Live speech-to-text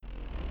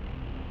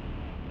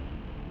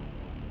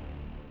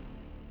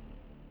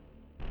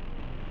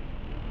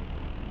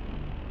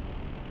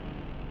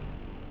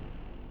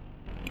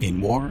In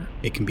war,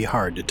 it can be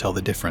hard to tell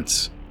the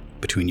difference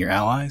between your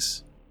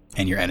allies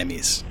and your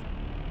enemies.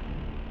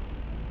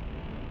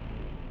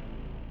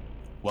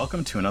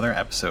 Welcome to another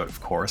episode of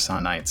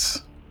Coruscant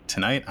Nights.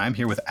 Tonight, I'm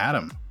here with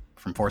Adam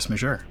from Force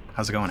Majeure.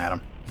 How's it going,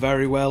 Adam?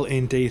 Very well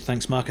indeed,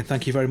 thanks Mark, and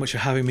thank you very much for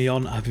having me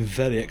on. I've been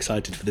very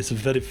excited for this,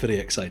 very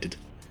excited.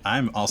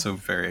 I'm also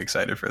very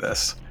excited for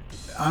this.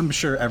 I'm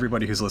sure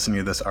everybody who's listening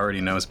to this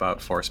already knows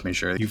about Force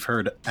Majeure. You've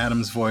heard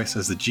Adam's voice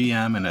as the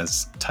GM and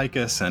as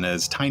Tychus and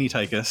as Tiny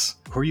Tychus.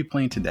 Who are you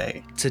playing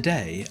today?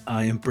 Today,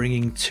 I am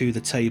bringing to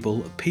the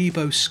table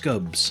Peebo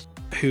Scubbs,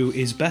 who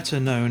is better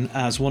known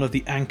as one of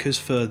the anchors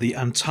for the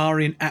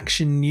Antarian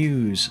Action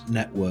News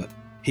Network.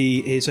 He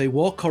is a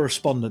war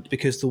correspondent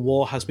because the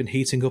war has been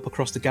heating up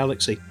across the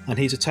galaxy, and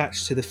he's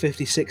attached to the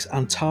 56th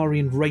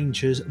Antarian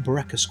Rangers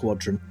Brekka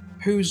Squadron,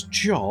 whose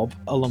job,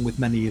 along with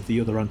many of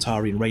the other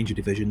Antarian Ranger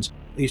divisions,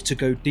 is to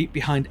go deep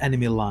behind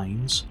enemy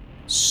lines,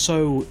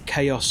 sow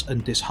chaos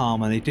and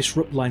disharmony,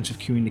 disrupt lines of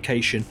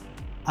communication,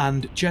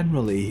 and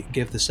generally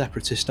give the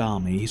separatist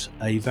armies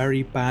a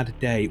very bad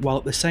day, while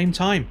at the same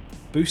time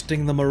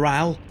boosting the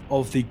morale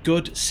of the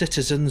good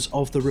citizens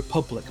of the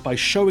Republic by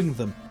showing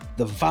them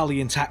the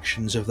valiant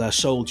actions of their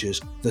soldiers,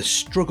 the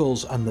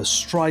struggles and the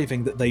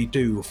striving that they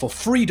do for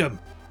freedom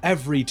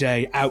every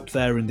day out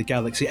there in the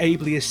galaxy,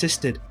 ably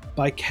assisted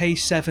by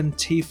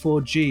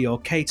K7T4G or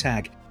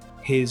KTAG,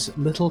 his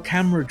little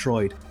camera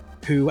droid,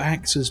 who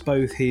acts as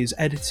both his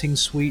editing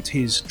suite,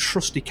 his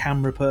trusty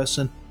camera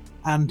person,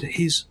 and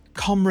his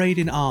comrade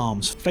in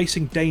arms,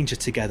 facing danger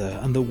together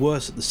and the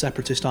worst that the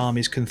separatist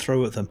armies can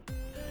throw at them.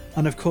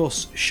 And of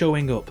course,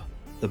 showing up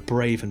the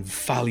brave and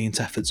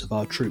valiant efforts of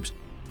our troops.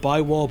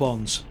 Buy war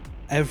bonds.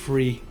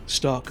 Every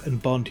stock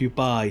and bond you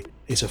buy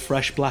is a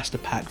fresh blaster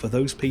pack for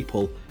those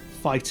people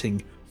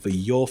fighting for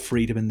your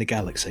freedom in the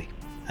galaxy.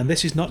 And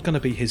this is not going to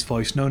be his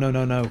voice. No.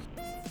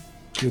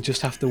 You'll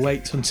just have to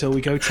wait until we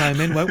go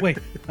time in, won't we?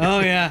 Oh,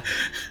 yeah.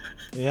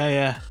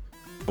 Yeah.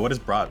 What has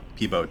brought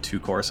Peebo to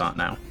Coruscant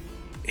now?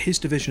 His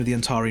division of the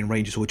Antarian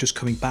Rangers were just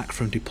coming back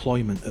from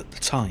deployment at the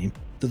time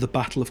that the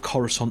Battle of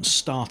Coruscant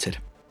started.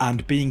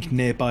 And being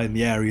nearby in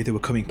the area, they were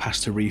coming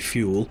past to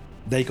refuel.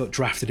 They got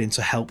drafted in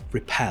to help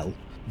repel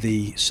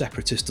the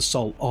separatist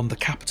assault on the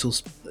capital,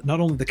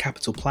 not only the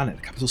capital planet,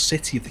 the capital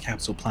city of the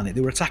capital planet.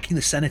 They were attacking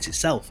the Senate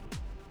itself.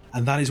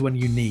 And that is when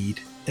you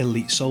need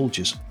elite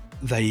soldiers.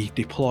 They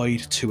deployed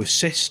to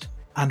assist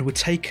and were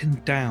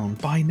taken down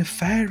by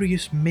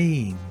nefarious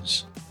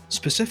means,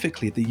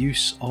 specifically the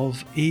use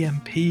of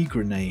EMP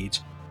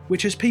grenades,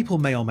 which, as people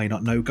may or may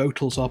not know,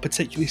 GOTLs are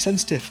particularly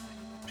sensitive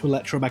to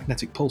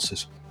electromagnetic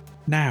pulses.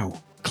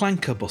 Now,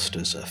 clanker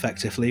busters,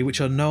 effectively,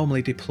 which are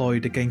normally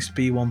deployed against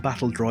B1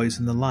 battle droids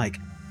and the like,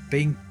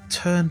 being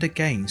turned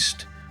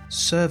against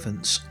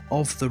servants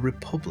of the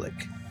Republic.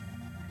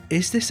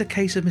 Is this a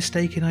case of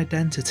mistaken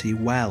identity?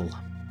 Well,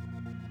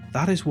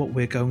 that is what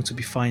we're going to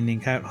be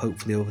finding out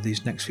hopefully over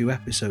these next few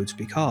episodes,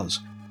 because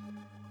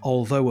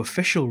although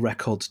official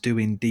records do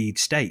indeed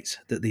state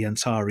that the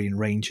Antarian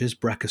Rangers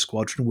Brekka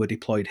Squadron were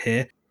deployed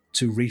here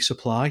to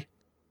resupply,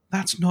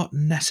 that's not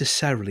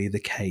necessarily the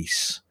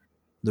case.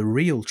 The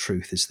real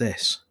truth is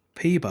this: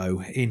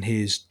 Peebo, in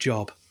his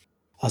job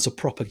as a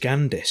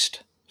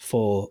propagandist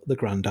for the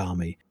Grand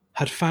Army,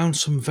 had found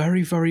some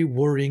very, very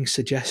worrying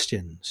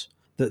suggestions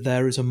that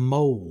there is a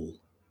mole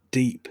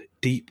deep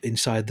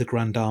inside the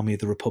Grand Army of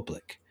the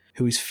Republic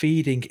who is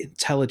feeding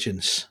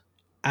intelligence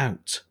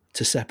out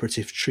to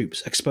separatist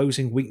troops,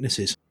 exposing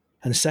weaknesses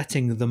and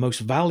setting the most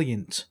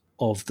valiant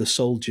of the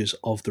soldiers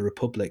of the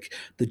Republic,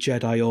 the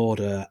Jedi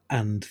Order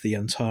and the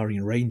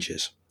Antarian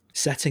Rangers,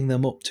 setting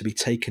them up to be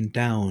taken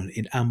down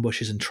in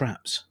ambushes and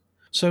traps.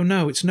 So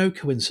no, it's no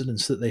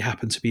coincidence that they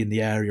happen to be in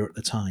the area at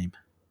the time.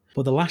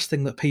 But the last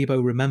thing that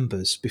Peebo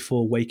remembers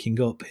before waking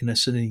up in a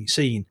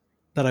scene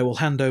that I will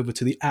hand over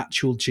to the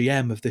actual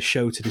GM of this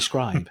show to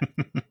describe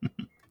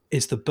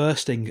is the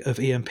bursting of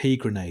EMP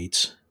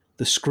grenades,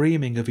 the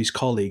screaming of his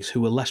colleagues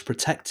who were less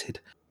protected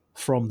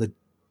from the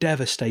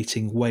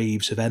devastating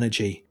waves of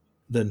energy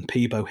than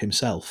Peebo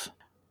himself,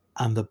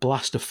 and the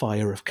blaster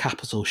fire of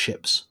capital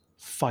ships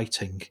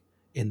fighting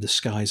in the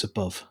skies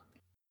above.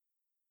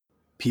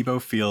 Peebo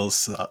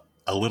feels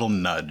a little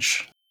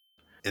nudge.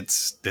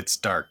 It's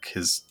dark.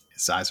 His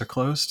eyes are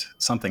closed.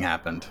 Something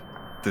happened.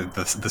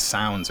 The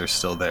sounds are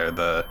still there.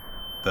 The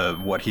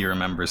what he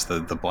remembers,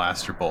 the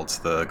blaster bolts,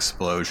 the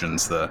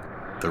explosions, the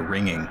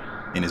ringing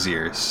in his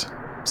ears.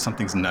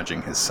 Something's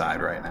nudging his side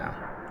right now.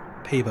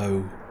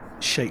 Peebo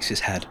shakes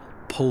his head,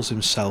 pulls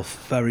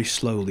himself very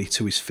slowly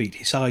to his feet.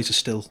 His eyes are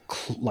still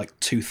like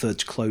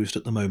 2/3 closed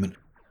at the moment.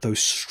 Those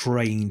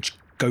strange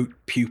goat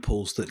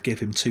pupils that give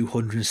him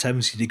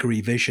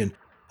 270-degree vision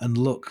and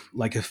look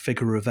like a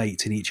figure of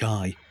 8 in each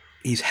eye.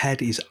 His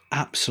head is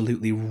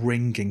absolutely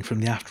ringing from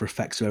the after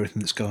effects of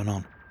everything that's going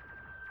on.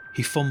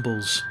 He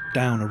fumbles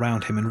down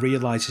around him and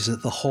realises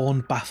that the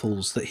horn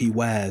baffles that he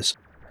wears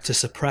to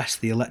suppress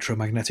the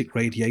electromagnetic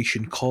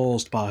radiation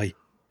caused by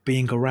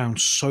being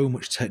around so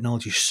much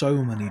technology,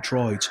 so many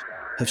droids,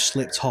 have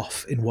slipped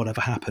off in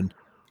whatever happened,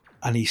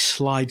 and he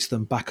slides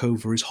them back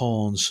over his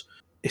horns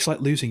it's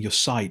like losing your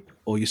sight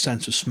or your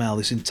sense of smell,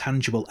 this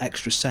intangible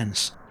extra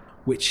sense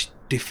which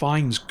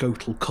defines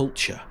Gotal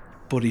culture,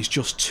 but is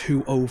just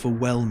too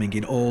overwhelming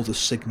in all the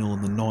signal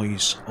and the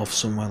noise of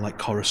somewhere like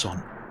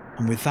Coruscant.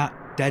 And with that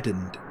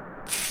deadened,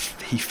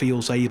 he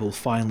feels able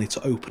finally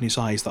to open his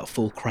eyes that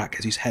full crack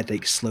as his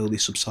headache slowly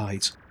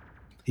subsides.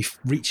 He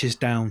reaches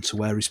down to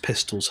where his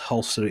pistol's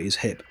holster at his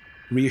hip,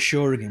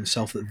 reassuring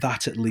himself that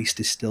that at least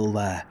is still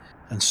there,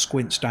 and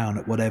squints down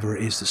at whatever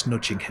it is that's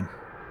nudging him.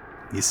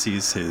 He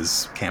sees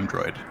his cam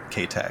droid,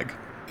 K-Tag.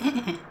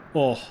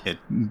 Oh, It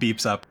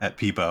beeps up at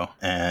Peepo,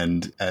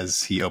 and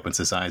as he opens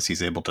his eyes,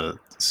 he's able to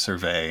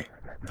survey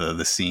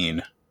the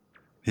scene.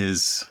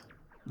 His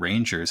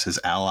rangers, his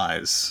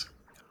allies,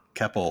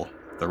 Keppel,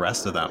 the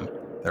rest of them,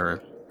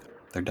 they're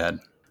dead.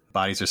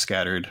 Bodies are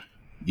scattered.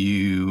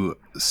 You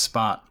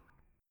spot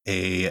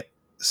a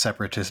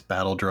separatist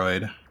battle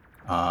droid,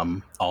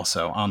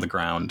 also on the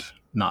ground,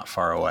 not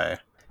far away.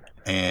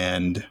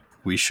 And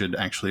we should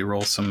actually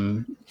roll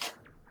some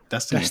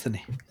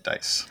Destiny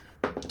dice.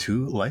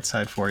 2 light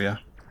side for you.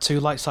 2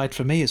 light side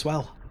for me as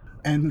well.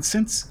 And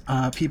since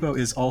Peepo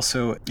is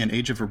also an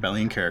Age of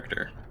Rebellion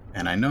character,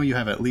 and I know you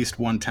have at least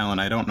one talent,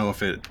 I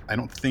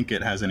don't think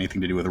it has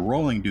anything to do with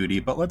rolling duty,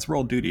 but let's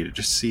roll duty to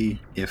just see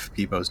if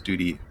Peepo's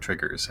duty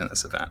triggers in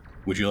this event.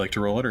 Would you like to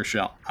roll it, or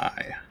shall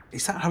I?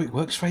 Is that how it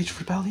works for Age of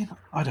Rebellion?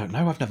 I don't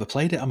know, I've never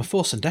played it. I'm a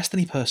Force and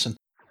Destiny person.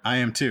 I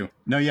am too.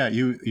 No, yeah,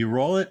 you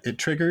roll it, it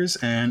triggers,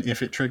 and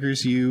if it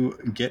triggers, you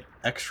get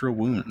extra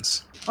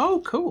wounds.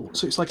 Oh, cool.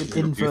 So it's like an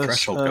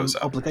inverse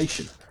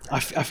obligation. I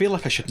feel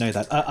like I should know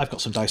that. I've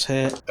got some dice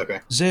here. Okay.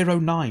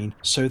 09,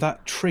 so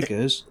that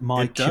triggers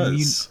my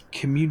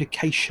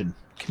communication.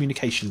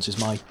 Communications is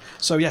my...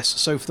 So yes,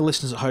 so for the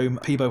listeners at home,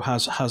 Peebo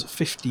has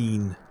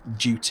 15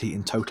 duty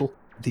in total.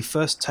 The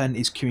first 10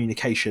 is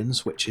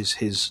communications, which is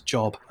his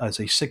job as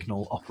a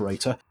signal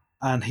operator,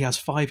 and he has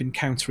 5 in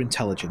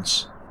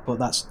counterintelligence. But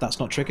that's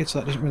not triggered, so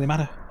that doesn't really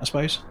matter, I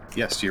suppose.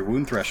 Yes, your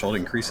wound threshold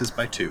increases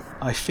by 2.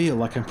 I feel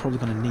like I'm probably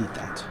going to need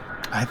that.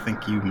 I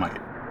think you might.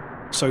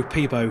 So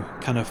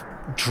Peebo kind of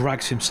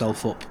drags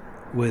himself up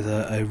with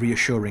a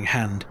reassuring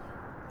hand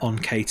on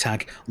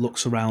K-Tag,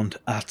 looks around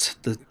at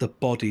the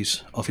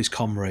bodies of his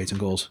comrades and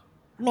goes,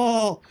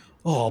 "Oh,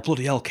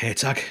 bloody hell,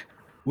 K-Tag.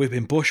 We've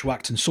been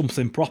bushwhacked and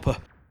something proper.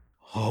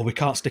 Oh, we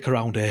can't stick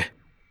around here.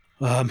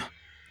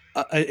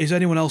 Is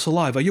anyone else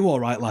alive? Are you all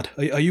right, lad?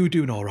 Are you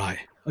doing all right?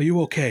 Are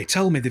you okay?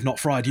 Tell me they've not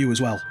fried you as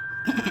well."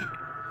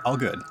 All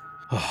good.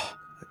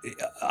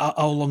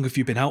 How long have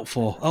you been out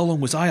for? How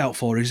long was I out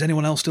for? Is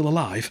anyone else still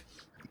alive?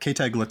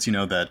 K-Tag lets you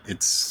know that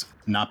it's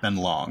not been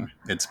long.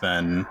 It's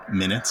been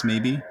minutes,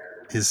 maybe.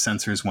 His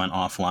sensors went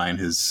offline.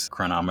 His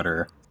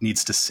chronometer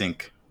needs to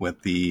sync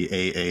with the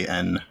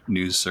AAN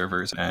news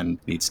servers and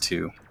needs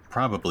to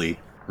probably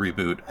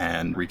reboot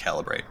and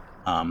recalibrate.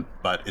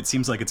 But it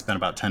seems like it's been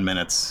about 10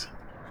 minutes.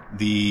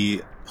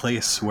 The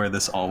place where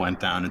this all went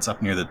down, it's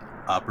up near the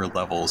upper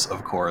levels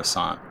of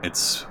Coruscant.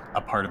 It's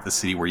a part of the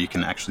city where you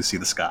can actually see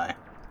the sky.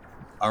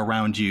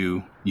 Around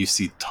you, you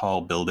see tall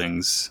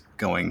buildings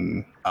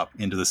going up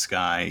into the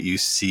sky. You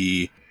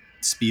see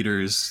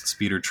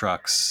speeder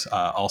trucks,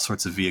 all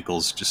sorts of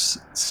vehicles just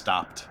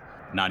stopped,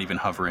 not even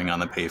hovering on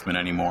the pavement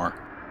anymore.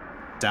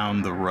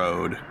 Down the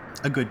road,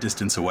 a good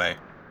distance away,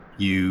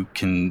 you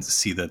can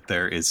see that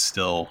there is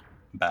still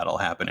battle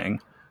happening.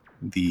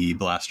 The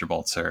blaster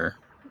bolts are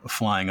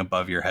flying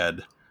above your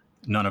head.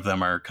 None of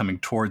them are coming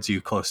towards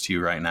you, close to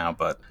you right now,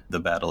 but the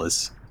battle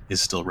is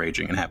still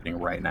raging and happening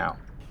right now.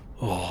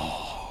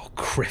 Oh,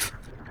 Criff.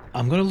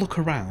 I'm going to look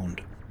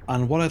around,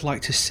 and what I'd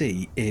like to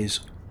see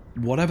is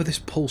whatever this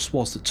pulse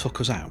was that took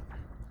us out.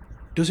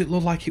 Does it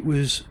look like it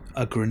was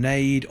a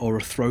grenade or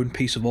a thrown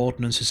piece of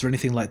ordnance? Is there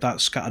anything like that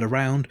scattered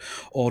around?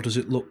 Or does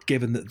it look,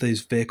 given that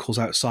there's vehicles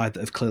outside that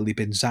have clearly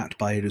been zapped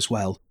by it as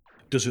well,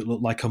 does it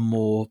look like a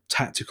more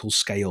tactical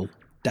scale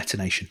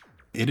detonation?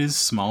 It is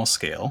small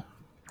scale.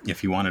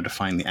 If you wanted to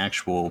find the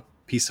actual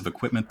piece of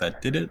equipment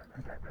that did it,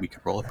 we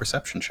could roll a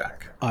perception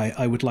check.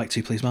 I would like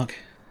to, please, Mark.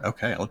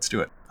 Okay, let's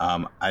do it.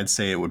 I'd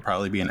say it would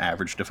probably be an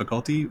average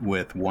difficulty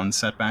with 1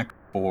 setback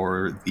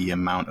for the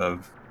amount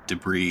of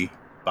debris,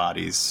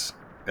 bodies,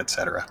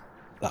 etc.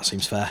 That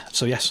seems fair.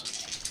 So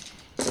yes.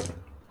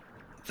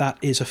 That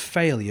is a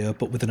failure,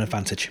 but with an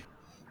advantage.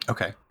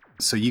 Okay,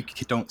 so you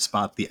don't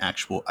spot the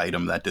actual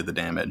item that did the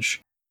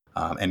damage.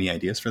 Any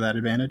ideas for that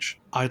advantage?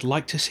 I'd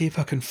like to see if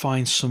I can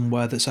find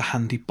somewhere that's a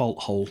handy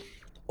bolt hole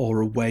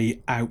or a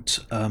way out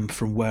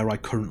from where I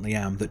currently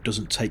am that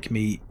doesn't take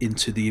me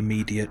into the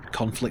immediate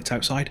conflict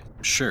outside.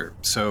 Sure.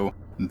 So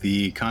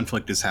the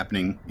conflict is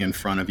happening in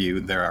front of you.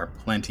 There are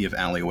plenty of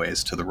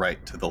alleyways to the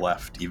right, to the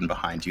left, even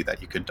behind you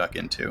that you could duck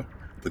into.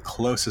 The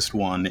closest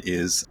one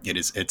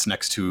it's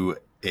next to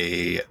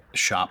a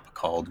shop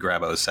called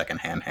Grabo's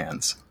Secondhand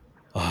Hands.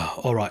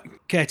 All right,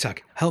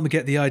 K-Tag, help me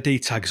get the ID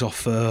tags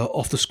off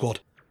the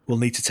squad. We'll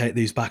need to take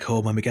these back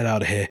home when we get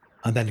out of here.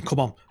 And then, come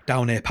on,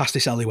 down here, past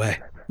this alleyway.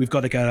 We've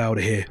got to get out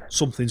of here.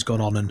 Something's gone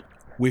on and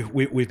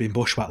we've been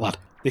bushwhacked, lad.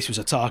 This was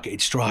a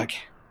targeted strike.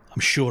 I'm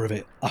sure of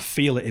it. I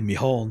feel it in my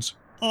horns.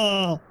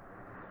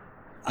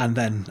 And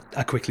then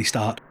I quickly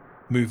start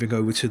moving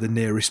over to the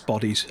nearest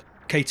bodies.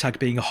 K-Tag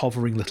being a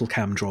hovering little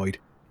cam droid,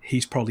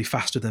 he's probably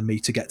faster than me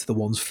to get to the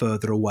ones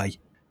further away.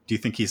 Do you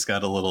think he's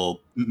got a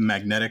little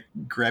magnetic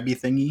grabby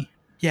thingy?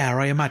 Yeah,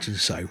 I imagine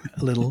so.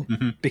 A little,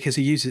 because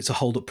he uses it to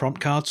hold up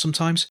prompt cards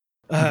sometimes.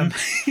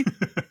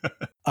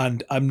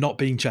 And I'm not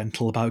being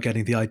gentle about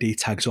getting the ID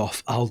tags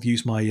off. I'll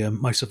use my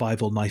my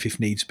survival knife if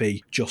needs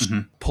be, just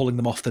pulling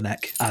them off the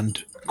neck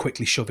and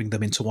quickly shoving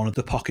them into one of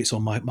the pockets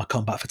on my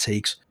combat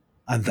fatigues.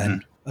 And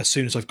then, as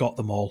soon as I've got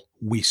them all,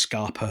 we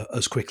scarper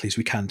as quickly as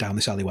we can down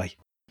this alleyway.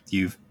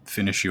 You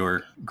finish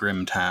your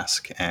grim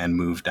task and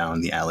move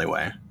down the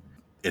alleyway.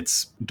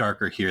 It's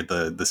darker here.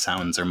 The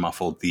sounds are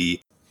muffled.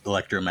 The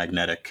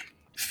electromagnetic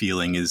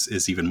feeling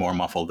is even more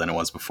muffled than it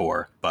was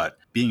before. But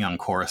being on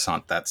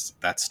Coruscant,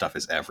 that stuff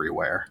is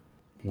everywhere.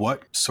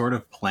 What sort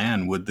of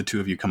plan would the two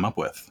of you come up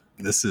with?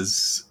 This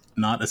is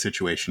not a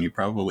situation you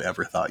probably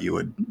ever thought you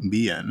would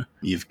be in.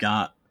 You've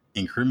got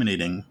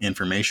incriminating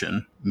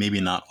information, maybe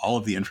not all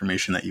of the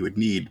information that you would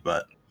need,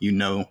 but you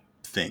know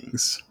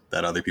things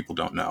that other people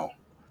don't know.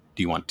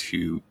 Do you want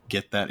to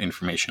get that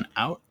information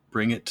out,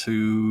 bring it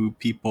to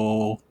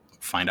people,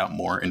 find out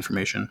more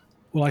information?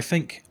 Well, I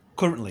think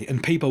currently,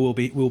 and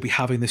Peebo will be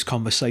having this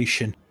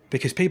conversation,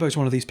 because Peebo is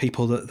one of these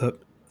people that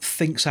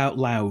thinks out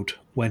loud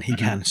when he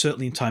can,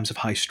 certainly in times of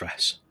high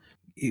stress.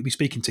 He'll be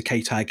speaking to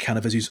K-Tag kind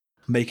of as he's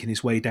making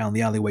his way down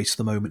the alleyways to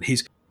the moment.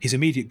 His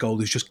immediate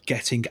goal is just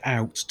getting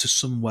out to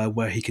somewhere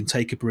where he can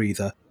take a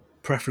breather,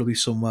 preferably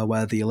somewhere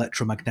where the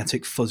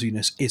electromagnetic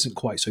fuzziness isn't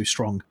quite so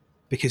strong.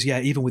 Because, yeah,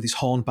 even with his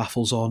horn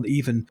baffles on,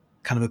 even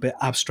kind of a bit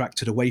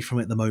abstracted away from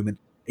it at the moment,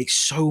 it's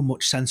so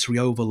much sensory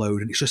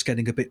overload and it's just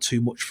getting a bit too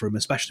much for him,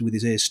 especially with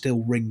his ears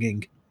still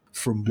ringing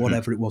from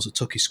whatever it was that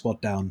took his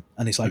squad down.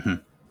 And it's like,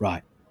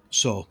 right,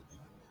 so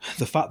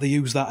the fact they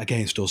use that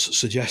against us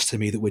suggests to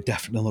me that we're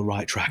definitely on the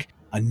right track.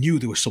 I knew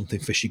there was something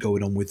fishy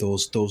going on with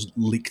those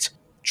leaked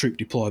troop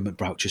deployment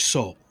vouchers.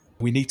 So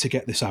we need to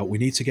get this out. We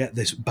need to get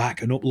this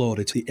back and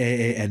uploaded to the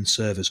AAN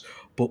servers.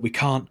 But we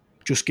can't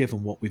just give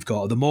them what we've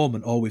got. At the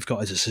moment, all we've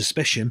got is a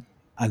suspicion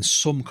and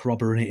some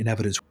corroborating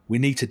evidence. We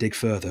need to dig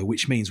further,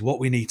 which means what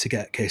we need to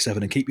get, K7,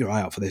 and keep your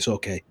eye out for this,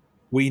 okay,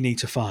 we need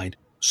to find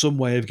some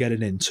way of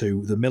getting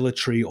into the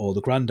military or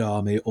the Grand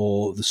Army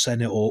or the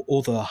Senate or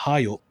other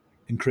high-up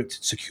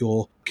encrypted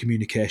secure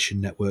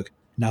communication network.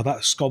 Now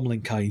that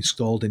Scomlink I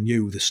installed in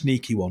you, the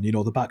sneaky one, you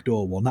know, the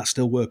backdoor one, that's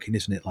still working,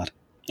 isn't it, lad?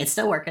 It's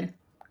still working.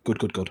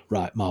 Good.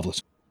 Right,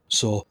 marvellous.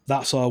 So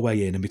that's our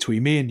way in, and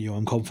between me and you,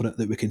 I'm confident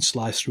that we can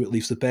slice through at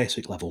least the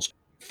basic levels.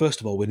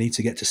 First of all, we need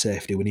to get to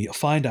safety. We need to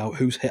find out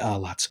who's hit our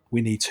lads.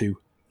 We need to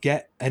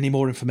get any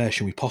more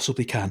information we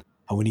possibly can,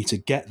 and we need to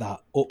get that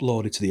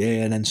uploaded to the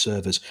ANN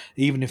servers,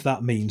 even if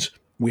that means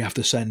we have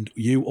to send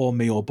you or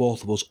me or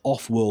both of us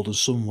off-world or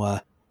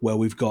somewhere where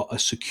we've got a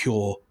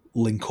secure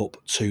link up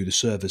to the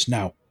servers.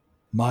 Now,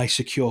 my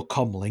secure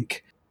comm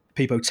link,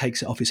 Peebo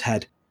takes it off his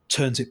head,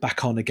 turns it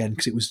back on again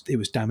because it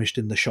was damaged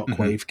in the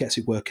shockwave, gets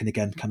it working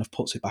again, kind of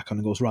puts it back on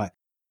and goes, right,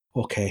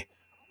 okay,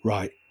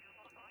 right,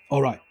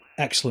 all right,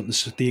 excellent,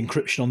 the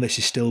encryption on this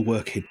is still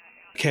working.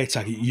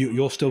 K-Tag,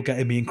 you're still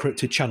getting me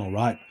encrypted channel,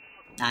 right?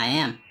 I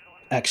am.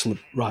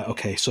 Excellent, right,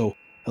 okay, so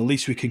at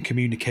least we can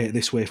communicate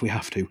this way if we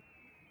have to.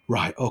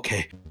 Right,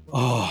 okay.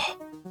 Oh,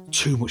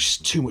 too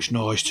much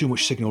noise, too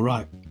much signal,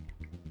 right.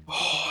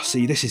 Oh,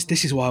 see, this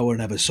is why we're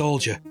never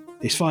soldier.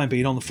 It's fine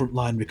being on the front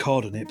line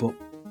recording it, but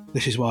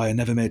this is why I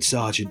never made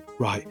sergeant.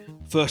 Right,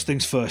 first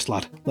things first,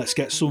 lad. Let's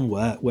get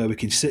somewhere where we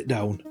can sit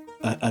down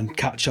and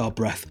catch our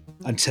breath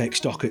and take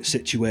stock at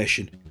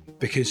situation.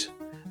 Because,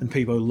 and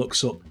Peebo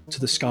looks up to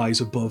the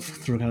skies above,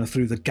 through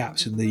the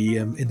gaps in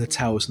the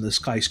towers and the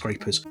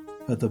skyscrapers,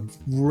 at the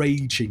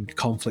raging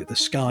conflict, the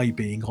sky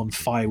being on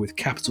fire with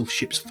capital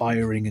ships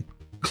firing and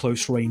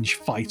close-range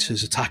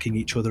fighters attacking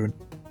each other and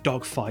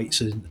dogfights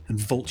and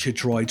vulture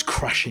droids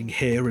crashing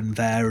here and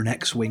there and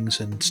X-Wings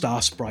and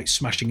Star Sprites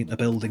smashing into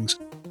buildings.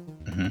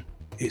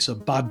 It's a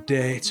bad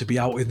day to be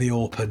out in the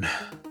open.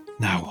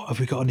 Now, have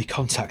we got any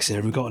contacts here?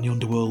 Have we got any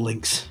underworld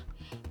links?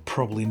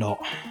 Probably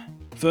not.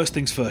 First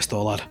things first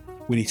though, lad.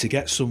 We need to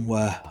get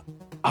somewhere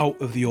out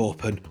of the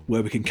open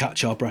where we can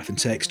catch our breath and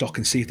take stock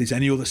and see if there's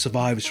any other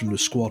survivors from the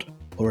squad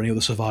or any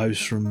other survivors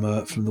from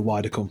the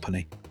wider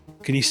company.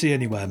 Can you see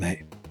anywhere,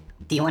 mate?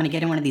 Do you want to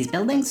get in one of these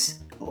buildings?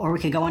 Or we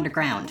could go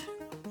underground.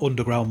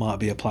 Underground might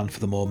be a plan for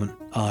the moment.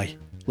 Aye,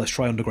 let's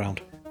try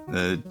underground.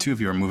 The two of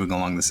you are moving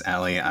along this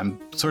alley. I'm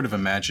sort of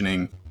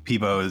imagining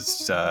Peebo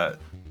is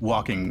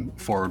walking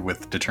forward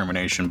with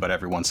determination, but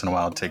every once in a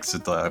while takes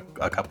a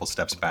couple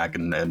steps back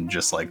and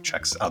just like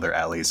checks other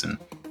alleys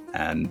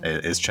and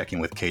is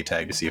checking with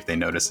K-Tag to see if they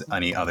notice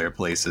any other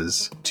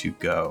places to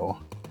go.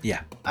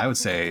 Yeah. I would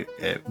say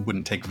it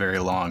wouldn't take very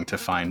long to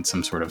find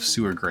some sort of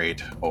sewer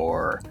grate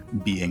or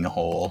being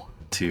hole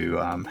to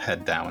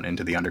head down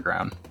into the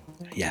underground.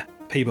 Yeah.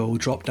 Peebo will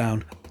drop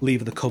down,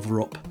 lever the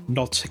cover up,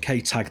 nod to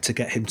K-Tag to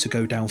get him to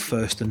go down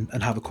first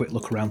and have a quick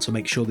look around to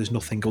make sure there's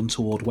nothing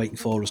untoward waiting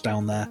for us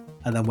down there.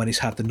 And then when he's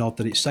had the nod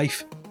that it's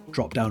safe,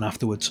 drop down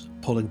afterwards,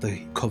 pulling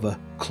the cover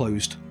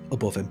closed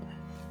above him.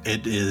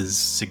 It is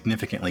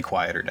significantly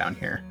quieter down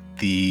here.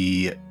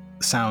 The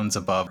sounds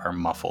above are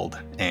muffled,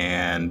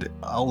 and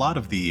a lot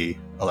of the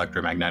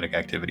electromagnetic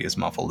activity is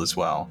muffled as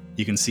well.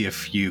 You can see a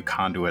few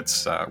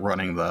conduits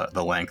running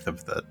the length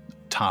of the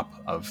top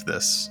of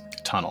this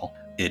tunnel.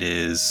 It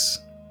is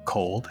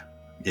cold,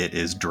 it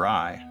is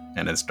dry,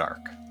 and it's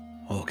dark.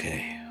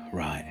 Okay,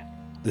 right.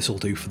 This'll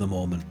do for the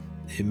moment.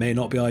 It may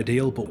not be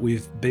ideal, but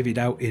we've bivvied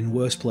out in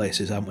worse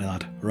places, haven't we,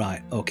 lad?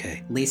 Right,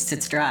 okay. At least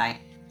it's dry.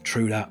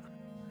 True that.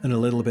 And a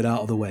little bit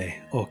out of the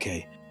way.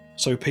 Okay.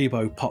 So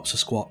Peebo pops a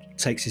squat,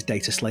 takes his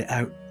data slate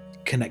out,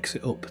 connects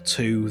it up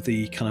to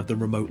the kind of the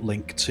remote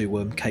link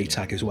to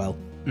K-Tag as well,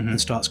 and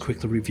starts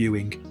quickly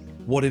reviewing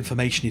what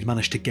information he'd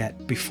managed to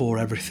get before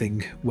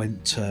everything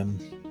went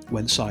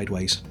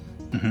sideways.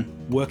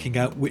 Working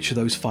out which of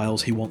those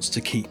files he wants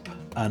to keep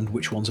and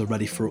which ones are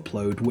ready for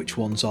upload, which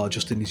ones are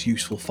just in his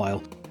useful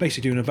file.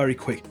 Basically doing a very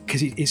quick,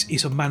 because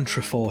it's a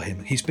mantra for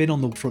him. He's been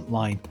on the front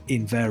line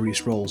in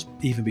various roles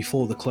even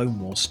before the Clone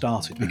Wars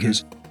started,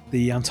 because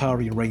the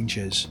Antarian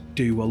Rangers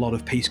do a lot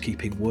of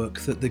peacekeeping work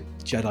that the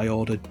Jedi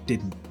Order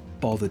didn't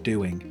bother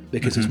doing,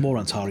 because there's more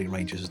Antarian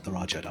Rangers than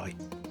there are Jedi.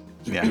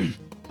 Yeah.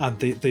 And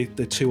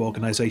the two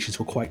organisations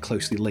were quite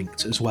closely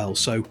linked as well,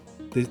 so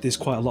there's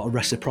quite a lot of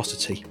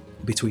reciprocity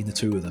between the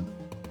two of them.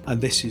 And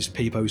this is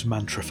Peebo's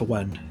mantra for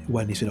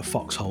when he's in a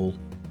foxhole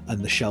and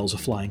the shells are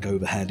flying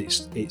overhead.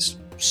 It's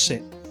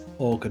sit,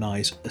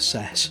 organise,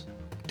 assess,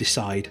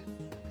 decide,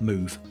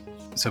 move.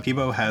 So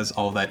Peebo has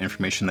all that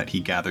information that he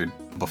gathered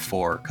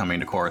before coming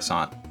to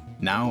Coruscant.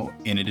 Now,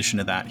 in addition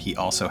to that, he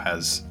also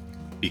has,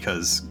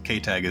 because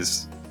K-Tag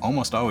is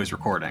almost always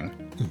recording,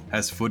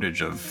 has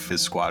footage of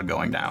his squad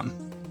going down,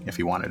 if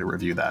he wanted to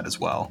review that as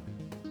well.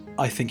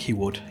 I think he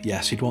would,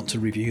 yes, he'd want to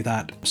review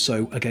that.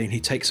 So again,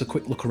 he takes a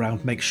quick look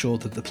around, makes sure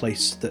that the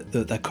place that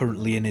they're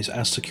currently in is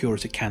as secure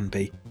as it can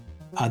be,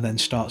 and then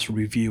starts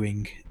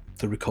reviewing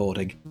the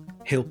recording.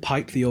 He'll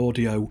pipe the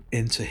audio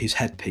into his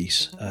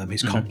headpiece,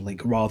 his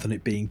comlink, rather than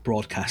it being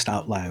broadcast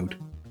out loud,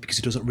 because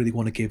he doesn't really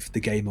want to give the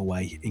game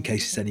away in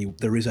case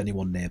there is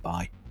anyone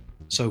nearby.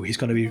 So he's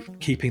going to be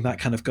keeping that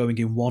kind of going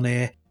in one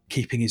ear,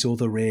 keeping his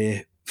other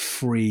ear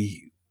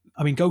free.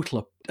 I mean,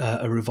 Gotal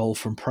are evolved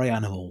from prey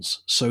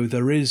animals, so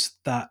there is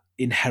that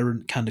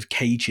inherent kind of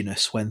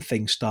caginess when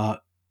things start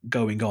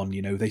going on.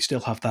 You know, they still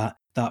have that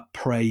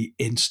prey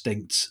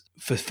instinct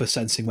for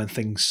sensing when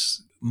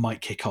things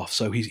might kick off.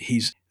 So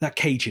he's that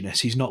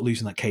caginess. He's not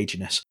losing that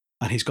caginess,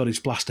 and he's got his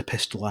blaster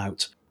pistol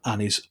out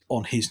and is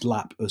on his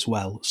lap as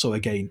well. So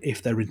again,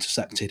 if they're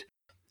intercepted,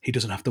 he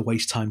doesn't have to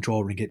waste time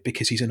drawing it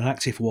because he's in an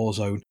active war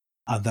zone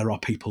and there are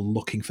people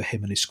looking for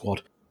him and his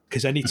squad.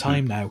 Because any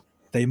time now,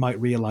 they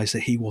might realise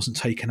that he wasn't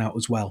taken out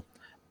as well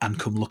and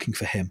come looking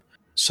for him.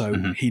 So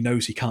he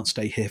knows he can't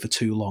stay here for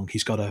too long.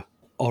 He's got to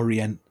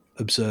orient,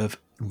 observe,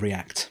 and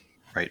react.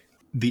 Right.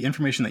 The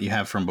information that you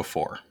have from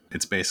before,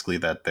 it's basically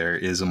that there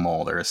is a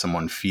mole, there is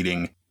someone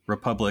feeding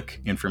Republic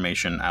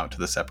information out to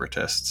the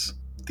Separatists.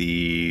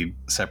 The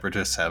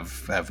Separatists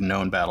have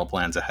known battle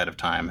plans ahead of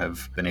time,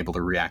 have been able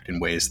to react in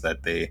ways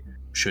that they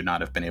should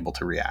not have been able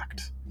to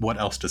react. What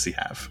else does he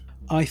have?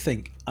 I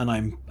think, and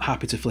I'm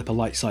happy to flip a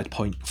light side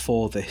point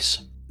for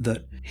this,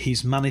 that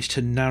he's managed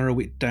to narrow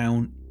it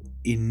down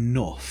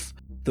enough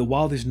that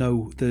while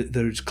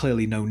there's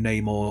clearly no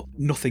name or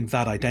nothing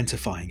that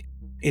identifying,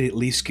 it at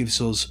least gives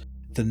us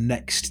the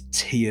next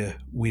tier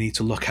we need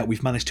to look at.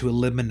 We've managed to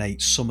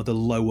eliminate some of the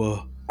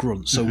lower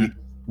grunts. So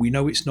we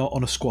know it's not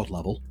on a squad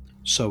level,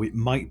 so it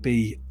might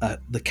be at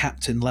the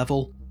captain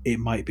level, it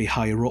might be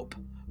higher up,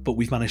 but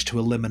we've managed to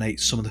eliminate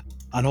some of the...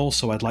 And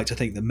also I'd like to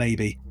think that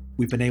maybe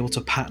we've been able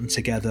to pattern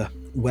together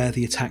where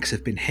the attacks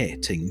have been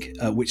hitting,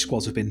 which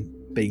squads have been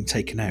being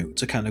taken out,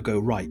 to kind of go,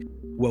 right,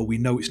 well, we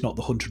know it's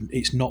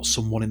not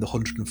someone in the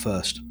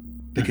 101st,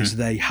 because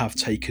they have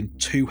taken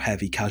 2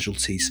 heavy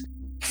casualties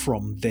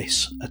from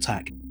this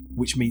attack,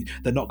 which means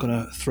they're not going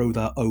to throw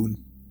their own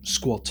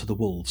squad to the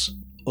wolves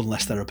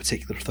unless they're a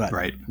particular threat.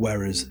 Right.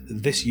 Whereas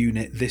this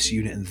unit,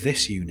 and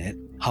this unit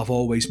have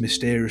always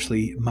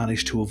mysteriously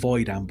managed to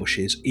avoid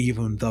ambushes,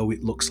 even though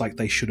it looks like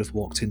they should have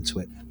walked into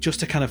it.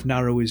 Just to kind of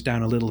narrow us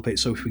down a little bit,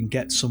 so if we can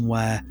get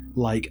somewhere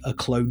like a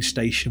clone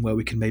station where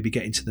we can maybe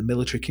get into the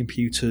military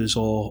computers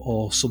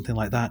or something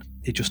like that,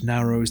 it just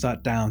narrows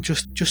that down,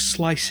 just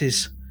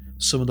slices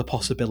some of the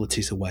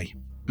possibilities away.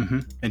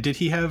 And did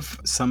he have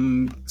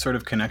some sort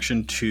of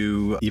connection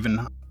to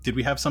did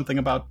we have something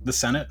about the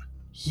Senate?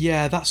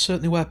 Yeah, that's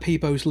certainly where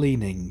Peebo's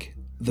leaning.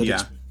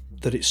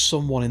 That it's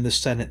someone in the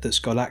Senate that's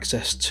got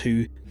access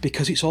to,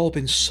 because it's all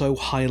been so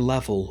high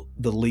level,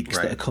 the leaks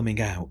that are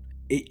coming out.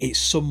 It's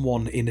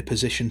someone in a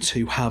position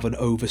to have an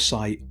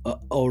oversight,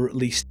 or at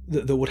least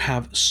that would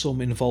have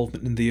some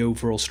involvement in the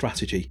overall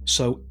strategy.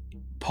 So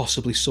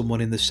possibly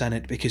someone in the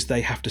Senate, because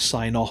they have to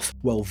sign off,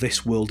 well,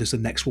 this world is the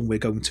next one we're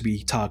going to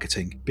be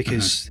targeting,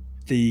 because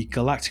the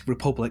Galactic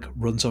Republic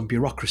runs on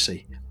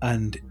bureaucracy.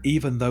 And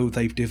even though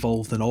they've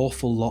devolved an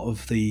awful lot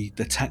of the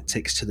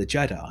tactics to the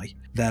Jedi,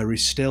 there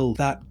is still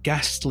that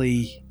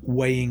ghastly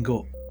weighing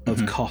up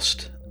of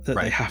cost that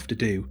they have to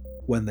do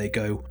when they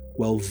go,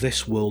 well,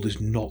 this world is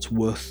not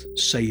worth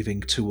saving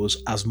to us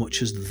as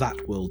much as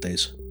that world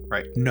is.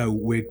 Right. No,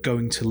 we're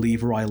going to leave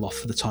Ryloth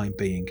for the time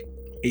being.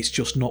 It's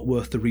just not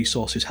worth the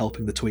resources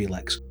helping the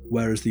Twi'leks.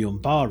 Whereas the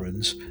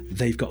Umbarans,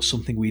 they've got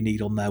something we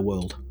need on their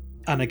world.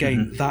 And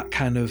again, that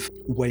kind of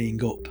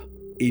weighing up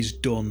is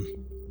done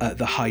at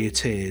the higher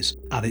tiers,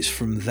 and it's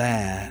from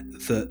there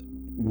that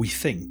we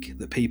think,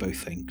 that Peebo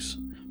thinks,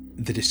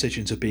 the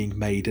decisions are being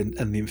made and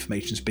the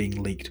information's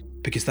being leaked.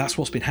 Because that's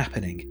what's been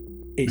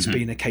happening. It's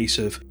been a case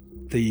of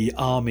the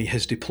army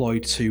has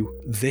deployed to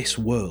this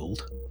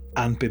world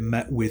and been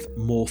met with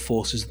more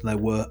forces than there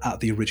were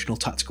at the original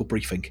tactical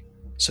briefing.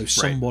 So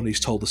someone has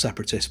told the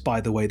Separatists,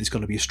 by the way, there's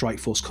going to be a strike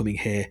force coming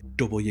here,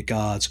 double your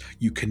guards,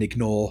 you can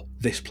ignore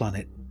this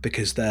planet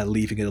because they're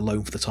leaving it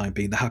alone for the time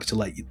being. They're happy to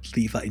let you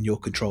leave that in your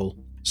control.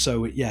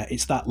 So yeah,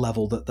 it's that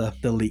level that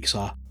the leaks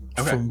are.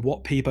 Okay. From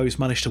what Peebo's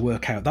managed to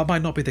work out, that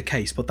might not be the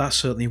case, but that's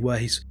certainly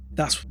where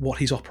that's what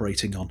he's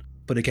operating on.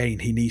 But again,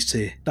 he needs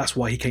to, that's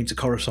why he came to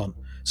Coruscant,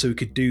 so he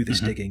could do this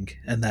digging,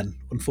 and then,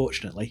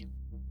 unfortunately,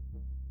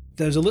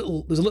 there's a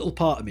little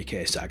part of me,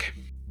 K-Tag,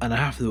 and I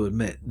have to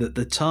admit that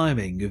the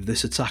timing of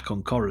this attack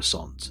on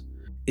Coruscant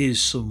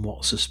is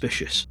somewhat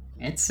suspicious.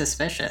 It's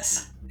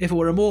suspicious. If it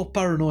were a more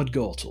paranoid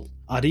Gortal,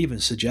 I'd even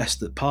suggest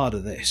that part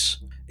of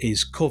this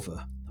is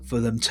cover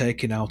for them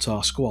taking out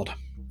our squad.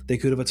 They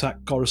could have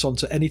attacked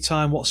Coruscant at any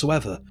time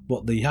whatsoever,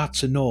 but they had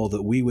to know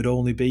that we would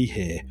only be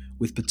here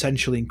with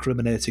potentially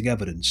incriminating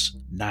evidence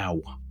now.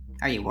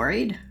 Are you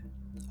worried?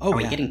 Oh, Are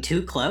we getting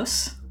too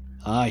close?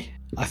 Aye,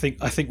 I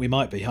think we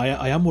might be.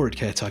 I am worried,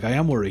 K-Tag, I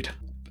am worried.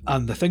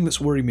 And the thing that's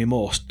worrying me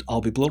most,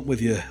 I'll be blunt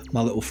with you,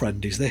 my little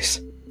friend, is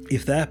this.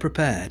 If they're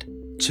prepared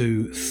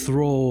to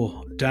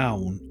throw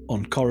down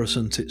on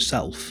Coruscant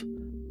itself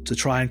to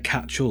try and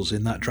catch us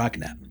in that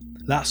dragnet,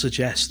 that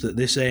suggests that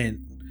this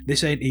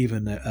ain't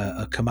even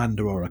a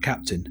commander or a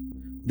captain.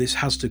 This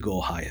has to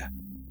go higher.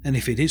 And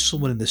if it is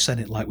someone in the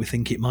Senate like we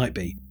think it might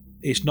be,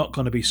 it's not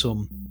going to be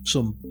some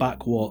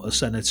backwater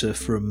senator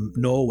from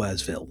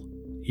Nowheresville.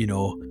 You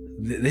know,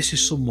 this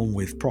is someone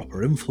with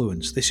proper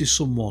influence. This is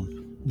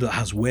someone that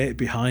has weight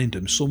behind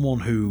them. Someone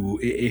who,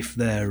 if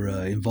their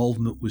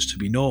involvement was to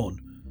be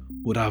known,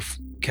 would have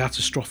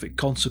catastrophic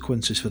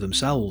consequences for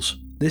themselves.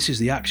 This is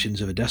the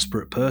actions of a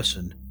desperate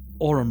person.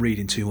 Or I'm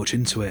reading too much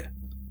into it.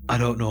 I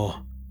don't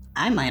know.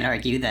 I might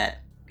argue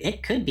that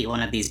it could be one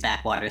of these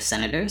backwater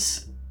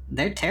senators.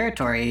 Their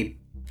territory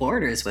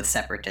borders with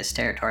separatist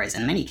territories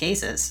in many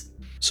cases.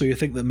 So you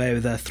think that maybe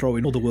they're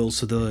throwing other worlds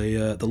to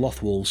the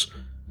Lothwolves?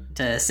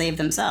 To save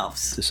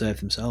themselves. To save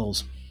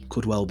themselves.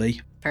 Could well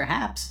be.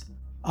 Perhaps.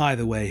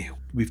 Either way,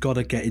 we've got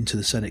to get into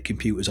the Senate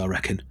computers, I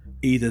reckon.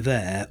 Either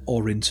there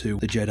or into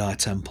the Jedi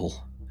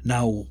Temple.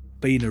 Now,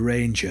 being a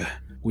Ranger,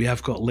 we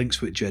have got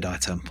links with Jedi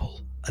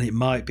Temple. And it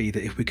might be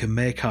that if we can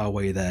make our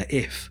way there,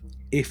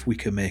 if we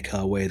can make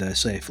our way there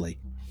safely,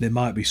 there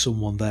might be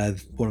someone there,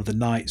 one of the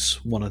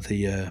knights, one of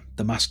the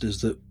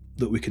masters that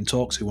we can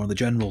talk to, one of the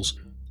generals,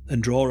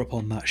 and draw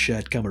upon that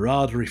shared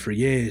camaraderie for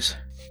years.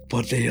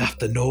 But they have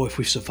to know if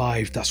we've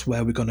survived, that's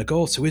where we're going to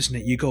go to, isn't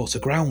it? You go to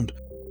ground.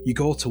 You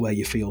go to where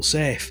you feel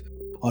safe.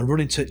 On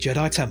running to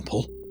Jedi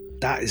Temple,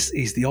 that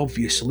is the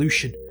obvious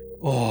solution.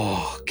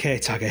 Oh,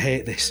 K-Tag, I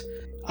hate this.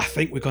 I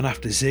think we're going to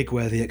have to zig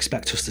where they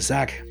expect us to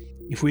zag.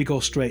 If we go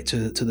straight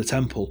to the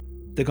temple,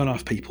 they're going to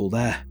have people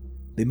there.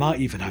 They might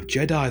even have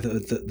Jedi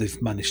that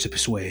they've managed to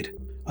persuade.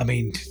 I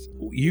mean,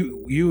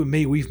 you and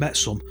me, we've met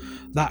some.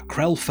 That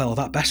Krell fella,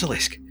 that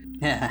Basilisk.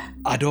 Yeah.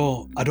 I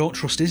don't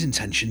trust his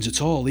intentions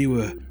at all. He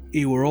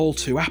were all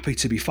too happy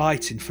to be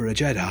fighting for a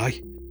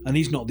Jedi, and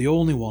he's not the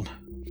only one.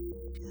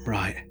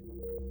 Right.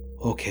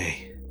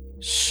 Okay.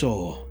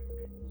 So,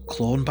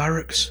 clone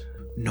barracks?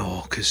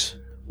 No, because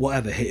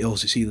whatever hit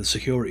us, it's either the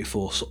security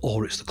force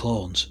or it's the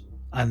clones.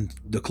 And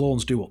the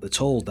clones do what they're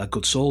told. They're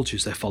good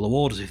soldiers. They follow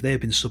orders. If they've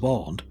been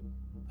suborned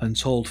and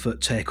told for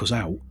take us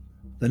out,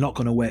 they're not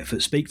going to wait for it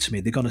to speak to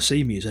me. They're going to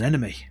see me as an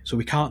enemy. So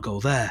we can't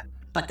go there.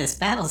 But this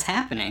battle's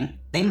happening.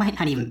 They might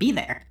not even be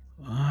there.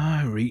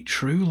 Ah, read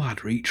true,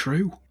 lad, read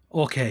true.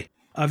 Okay,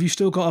 have you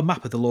still got a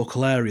map of the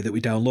local area that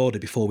we downloaded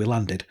before we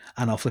landed?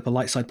 And I'll flip a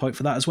light side point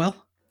for that as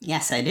well?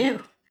 Yes, I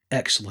do.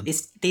 Excellent.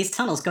 These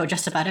tunnels go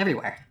just about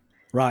everywhere.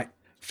 Right,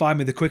 find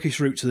me the quickest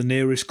route to the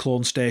nearest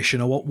clone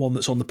station. I want one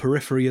that's on the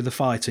periphery of the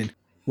fighting,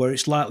 where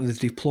it's likely they've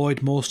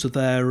deployed most of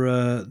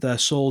their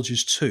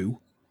soldiers to,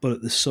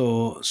 but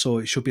so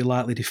it should be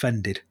lightly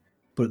defended.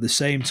 But at the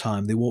same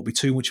time, there won't be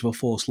too much of a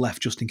force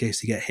left just in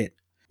case they get hit.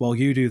 While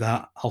you do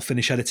that, I'll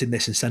finish editing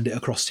this and send it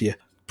across to you.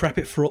 Prep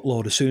it for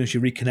upload as soon as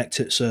you reconnect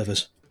to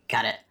servers.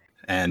 Got it.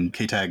 And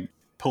K-Tag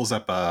pulls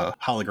up a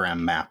hologram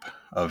map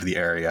of the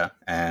area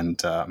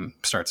and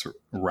starts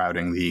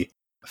routing the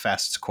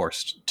fastest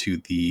course to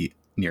the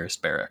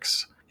nearest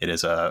barracks. It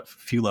is a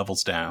few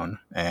levels down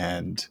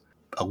and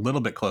a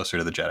little bit closer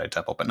to the Jedi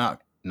Temple, but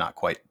not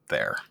quite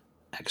there.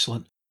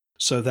 Excellent.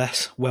 So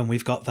that's when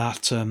we've got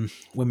that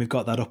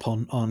up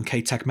on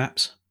K-Tag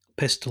maps,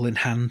 pistol in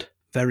hand,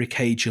 very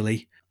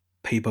cagily,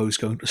 Peebo's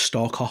going to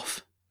stalk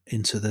off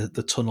into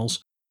the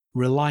tunnels.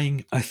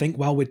 relying, I think,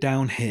 while we're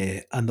down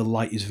here and the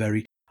light is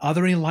very... Are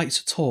there any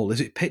lights at all?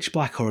 Is it pitch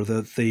black, or are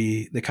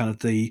the kind of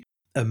the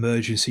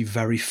emergency,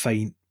 very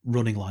faint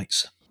running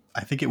lights?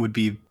 I think it would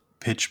be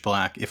pitch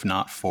black if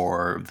not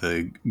for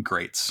the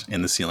grates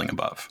in the ceiling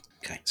above.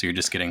 Okay. So you're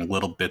just getting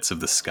little bits of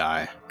the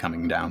sky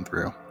coming down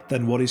through.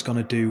 Then what he's going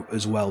to do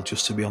as well,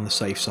 just to be on the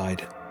safe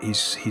side,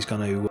 he's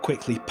going to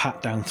quickly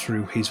pat down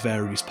through his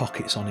various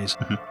pockets on his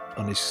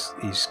on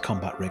his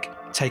combat rig,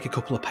 take a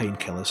couple of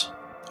painkillers,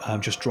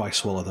 just dry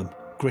swallow them,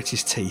 grit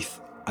his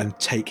teeth, and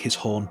take his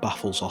horn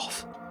baffles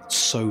off,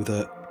 so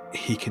that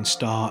he can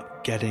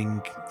start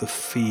getting the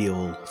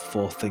feel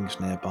for things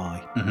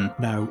nearby.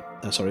 Now,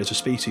 as a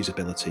species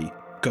ability,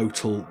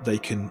 Gotal, they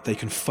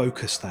can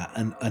focus that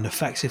and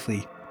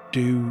effectively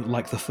do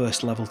like the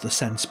first level of the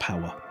sense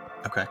power.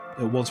 Okay.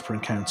 Once per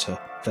encounter,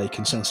 they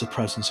can sense the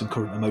presence and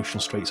current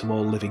emotional states of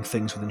all living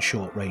things within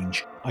short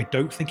range. I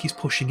don't think he's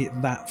pushing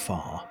it that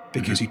far,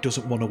 because he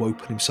doesn't want to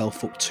open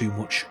himself up too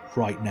much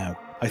right now.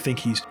 I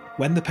think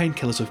when the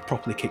painkillers have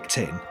properly kicked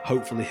in,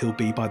 hopefully he'll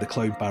be by the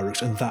clone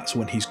barracks, and that's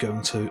when he's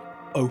going to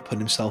open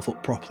himself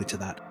up properly to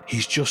that.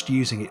 He's just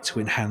using it to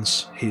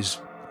enhance his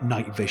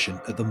night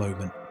vision at the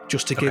moment,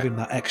 just to give him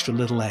that extra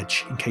little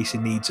edge in case he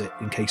needs it,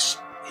 in case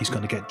he's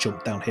going to get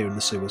jumped down here in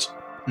the sewers.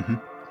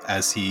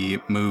 As he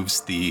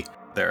moves,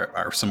 there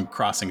are some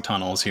crossing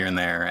tunnels here and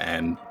there,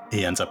 and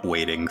he ends up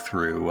wading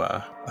through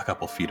a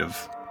couple feet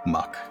of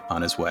muck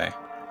on his way.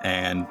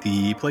 And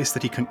the place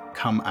that he can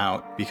come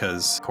out,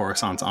 because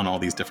Coruscant's on all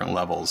these different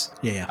levels,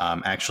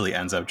 actually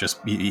ends up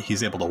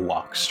he's able to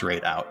walk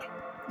straight out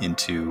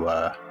into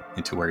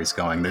where he's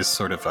going. There's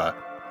sort of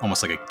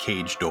almost like a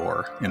cage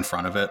door in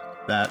front of it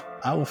that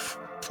I will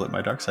flip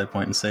my dark side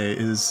point and say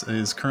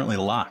is currently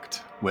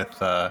locked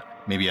with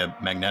maybe a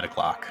magnetic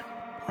lock.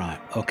 Right,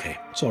 okay.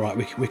 It's all right,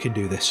 we can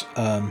do this.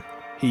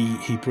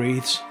 He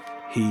breathes,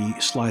 he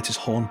slides his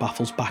horn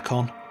baffles back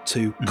on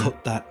to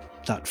cut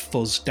that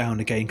fuzz down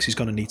again, because he's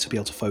going to need to be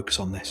able to focus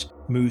on this.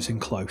 Moves in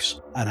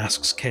close and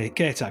asks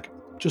K-Tag,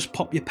 just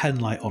pop your pen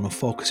light on and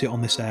focus it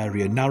on this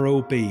area.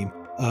 Narrow beam,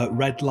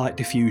 red light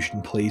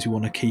diffusion, please. We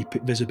want to keep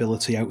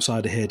visibility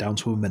outside of here down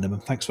to a minimum.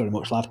 Thanks very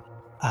much, lad.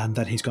 And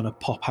then he's going to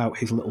pop out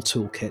his little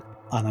toolkit,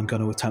 and I'm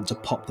going to attempt to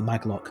pop the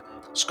maglock.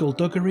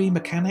 Skullduggery,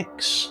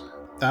 mechanics?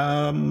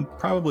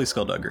 Probably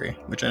skullduggery,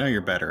 which I know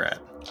you're better at.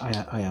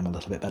 I am a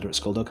little bit better at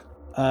skulldug.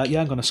 Yeah,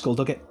 I'm going to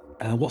skulldug it.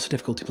 What's the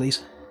difficulty,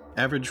 please?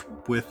 Average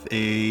with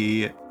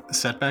a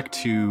setback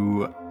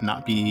to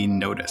not be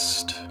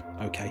noticed.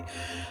 Okay.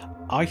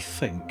 I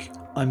think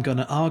I'm going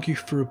to argue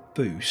for a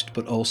boost,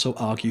 but also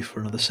argue for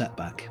another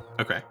setback.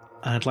 Okay.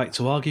 And I'd like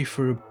to argue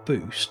for a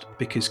boost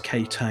because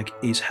K-Tag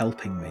is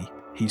helping me.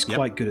 He's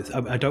quite good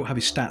at... I don't have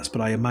his stats,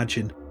 but I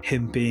imagine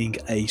him being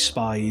a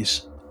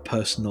spy's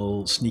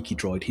personal sneaky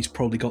droid, he's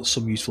probably got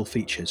some useful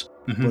features.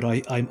 But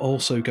I'm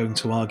also going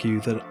to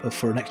argue that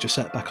for an extra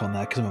setback on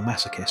there, because I'm a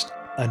masochist,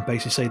 and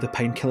basically say the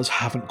painkillers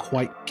haven't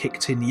quite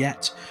kicked in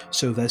yet,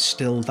 so there's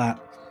still that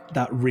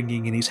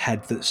ringing in his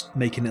head that's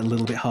making it a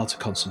little bit hard to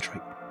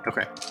concentrate.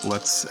 Okay,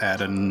 let's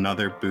add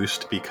another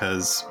boost,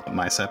 because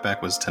my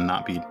setback was to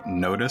not be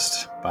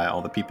noticed by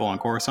all the people on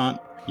Coruscant.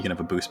 You can have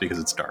a boost because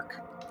it's dark.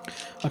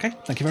 Okay,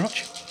 thank you very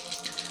much.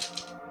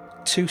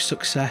 2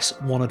 success,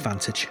 1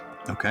 advantage.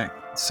 Okay,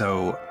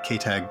 so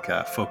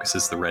K-Tag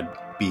focuses the red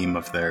beam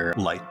of their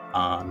light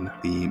on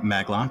the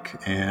maglock,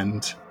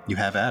 and you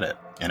have at it,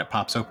 and it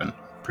pops open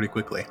pretty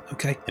quickly.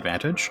 Okay.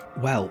 Advantage?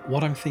 Well,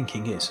 what I'm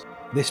thinking is,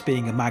 this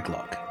being a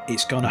maglock,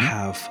 it's going to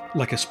have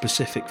like a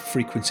specific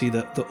frequency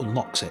that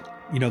unlocks it.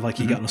 You know, like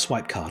you get on a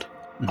swipe card.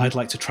 I'd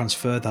like to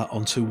transfer that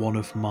onto one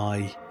of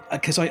my...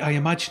 Because I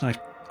imagine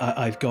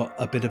I've got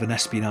a bit of an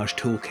espionage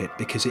toolkit,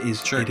 because it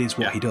is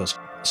what he does.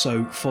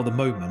 So for the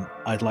moment,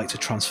 I'd like to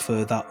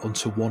transfer that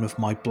onto one of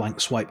my blank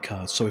swipe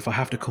cards. So if I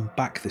have to come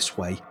back this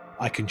way,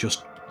 I can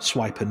just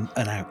swipe and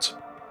out.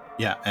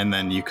 Yeah, and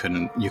then you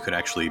could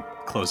actually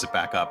close it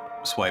back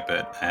up, swipe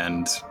it,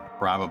 and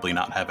probably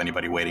not have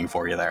anybody waiting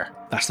for you there.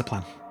 That's the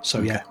plan.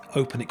 So yeah,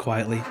 open it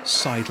quietly,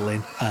 sidle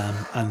in,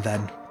 and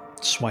then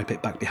swipe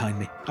it back behind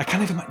me. I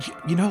can't even imagine,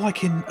 you know,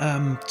 like in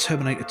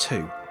Terminator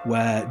 2,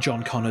 where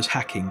John Connor's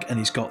hacking and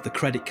he's got the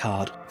credit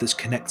card that's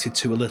connected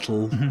to a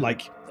little,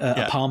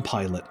 a Palm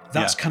Pilot.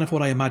 That's kind of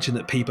what I imagine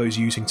that Peebo's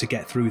using to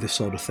get through this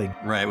sort of thing.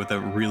 Right, with a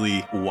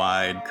really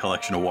wide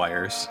collection of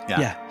wires.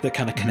 Yeah, that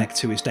kind of connect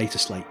to his data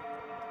slate.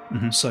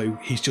 So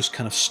he's just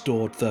kind of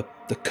stored the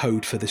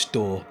code for this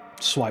door,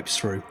 swipes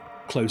through,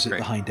 closes it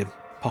behind him,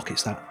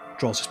 pockets that,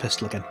 draws his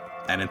pistol again.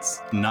 And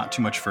it's not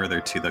too much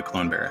further to the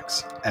clone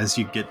barracks. As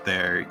you get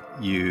there,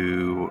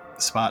 you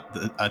spot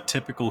a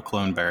typical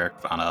clone barrack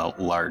on a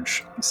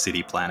large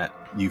city planet.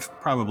 You've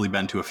probably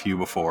been to a few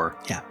before.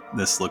 Yeah.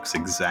 This looks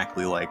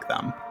exactly like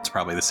them. It's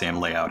probably the same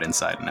layout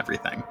inside and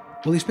everything.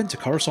 Well, he's been to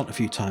Coruscant a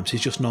few times.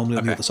 He's just normally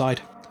on the other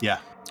side. Yeah.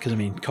 Because, I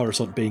mean,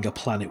 Coruscant being a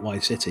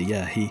planet-wide city,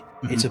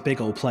 it's a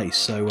big old place,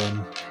 so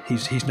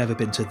he's never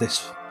been to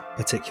this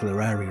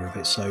particular area of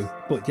it. So,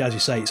 but as you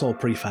say, it's all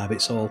prefab,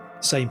 it's all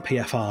same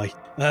PFI.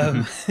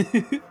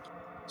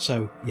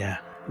 So, yeah,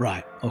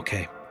 right,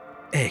 okay.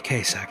 Hey,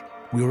 K-Sag,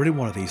 We were in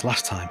one of these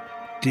last time.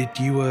 Did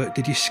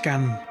you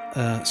scan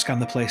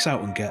the place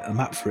out and get a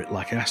map for it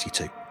like I asked you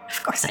to?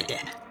 Of course I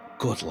did.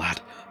 Good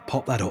lad.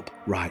 Pop that up.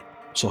 Right.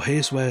 So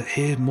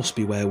here must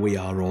be where we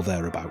are or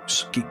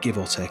thereabouts, give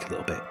or take a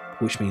little bit.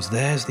 Which means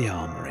there's the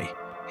armoury.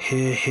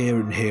 Here,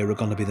 and here are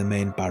going to be the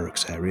main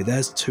barracks area.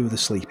 There's 2 of the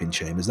sleeping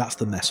chambers. That's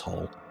the mess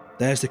hall.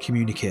 There's the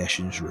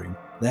communications room.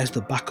 There's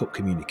the backup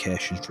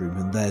communications room,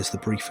 and there's the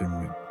briefing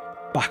room.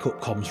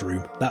 Backup comms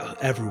room. That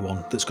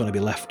everyone that's going to be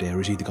left here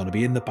is either going to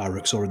be in the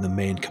barracks or in the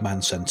main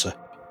command centre.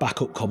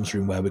 Backup comms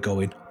room where we're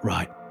going.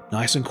 Right.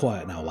 Nice and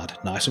quiet now, lad.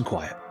 Nice and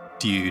quiet.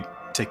 Do you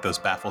take those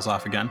baffles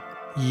off again?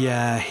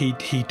 Yeah,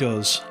 he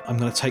does. I'm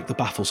going to take the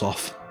baffles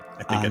off.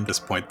 I think at this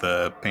point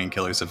the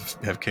painkillers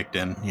have kicked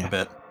in a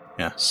bit.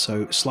 Yeah.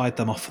 So slide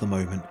them off for the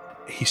moment.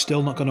 He's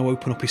still not going to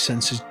open up his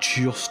senses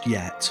just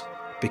yet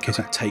because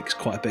it takes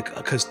quite a bit,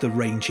 because the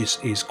range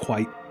is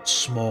quite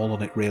small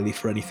on it really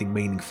for anything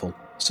meaningful.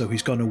 So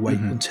he's going to wait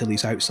until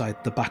he's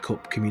outside the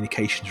backup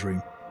communications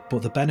room.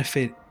 But the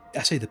benefit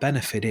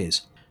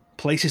is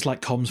places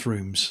like comms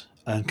rooms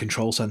and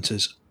control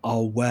centres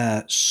are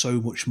where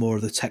so much more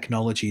of the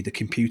technology, the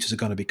computers are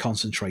going to be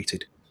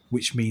concentrated,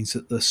 which means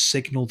that the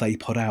signal they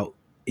put out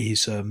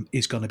is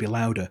going to be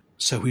louder.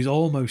 So he's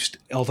almost,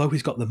 although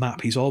he's got the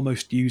map, he's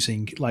almost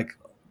using like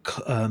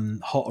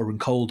hotter and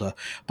colder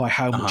by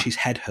how much his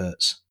head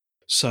hurts.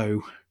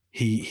 So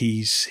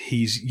he's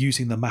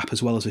using the map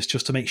as well as this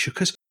just to make sure,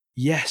 because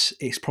yes,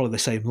 it's probably the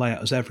same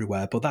layout as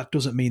everywhere, but that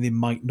doesn't mean they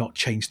might not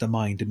change their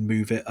mind and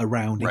move it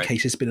around in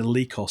case there's been a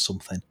leak or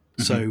something.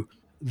 So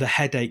the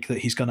headache that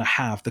he's going to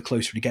have the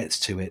closer he gets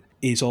to it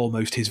is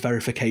almost his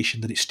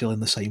verification that it's still in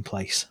the same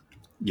place.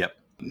 Yep.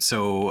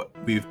 So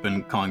we've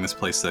been calling this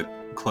place the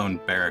Clone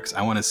Barracks.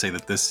 I want to say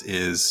that this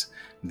is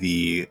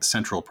the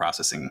central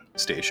processing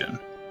station,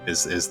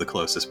 is the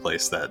closest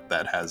place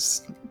that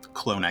has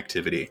clone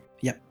activity.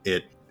 Yep.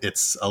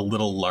 It's a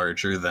little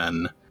larger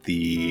than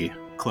the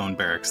Clone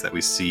Barracks that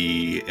we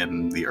see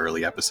in the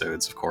early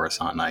episodes of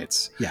Coruscant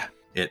Nights. Yeah.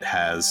 It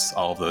has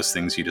all of those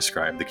things you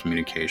described, the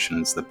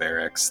communications, the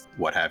barracks,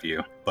 what have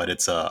you. But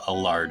it's a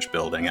large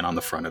building, and on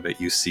the front of it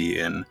you see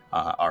in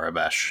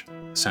Aurebesh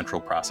central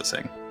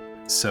processing.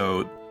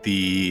 So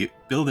the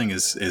building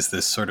is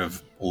this sort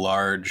of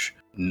large,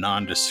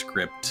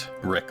 nondescript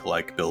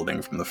brick-like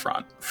building from the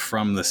front.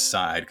 From the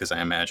side, because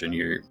I imagine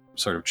you're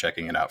sort of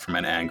checking it out from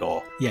an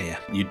angle. Yeah.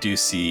 You do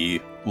see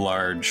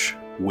large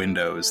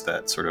windows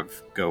that sort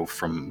of go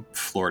from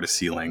floor to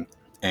ceiling.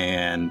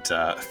 And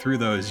through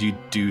those, you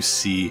do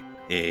see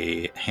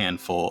a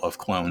handful of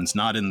clones,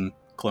 not in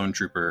clone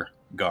trooper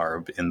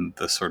garb, in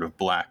the sort of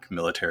black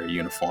military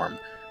uniform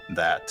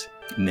that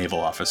naval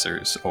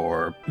officers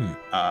or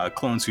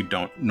clones who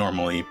don't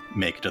normally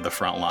make it to the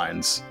front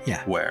lines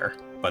wear.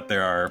 But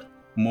there are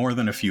more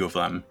than a few of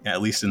them,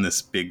 at least in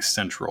this big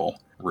central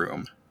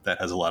room that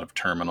has a lot of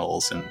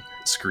terminals and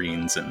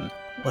screens. And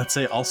let's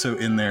say also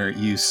in there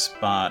you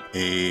spot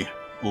a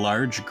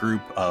large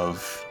group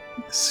of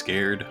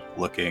scared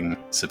looking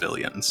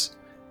civilians.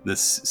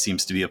 This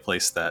seems to be a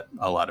place that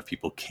a lot of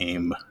people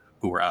came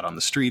who were out on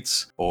the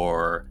streets,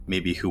 or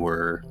maybe who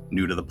were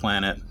new to the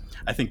planet.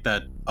 I think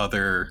that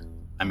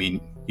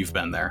you've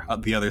been there.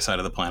 The other side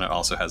of the planet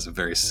also has a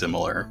very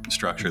similar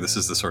structure. This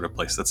is the sort of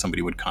place that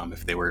somebody would come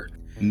if they were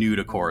new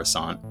to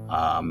Coruscant,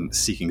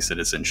 seeking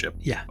citizenship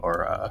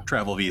or a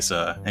travel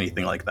visa,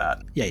 anything like that.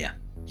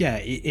 Yeah,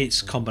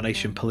 it's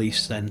combination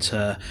police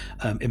center,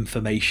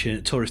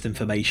 information, tourist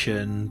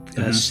information,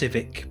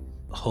 civic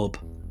hub.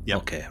 Yep.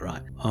 Okay,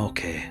 right.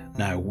 Okay,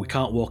 now we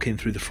can't walk in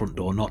through the front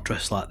door not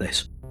dressed like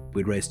this.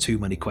 We'd raise too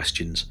many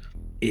questions.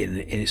 And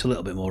it's a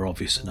little bit more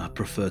obvious than I'd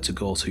prefer to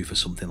go to for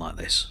something like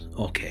this.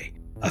 Okay.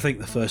 I think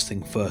the first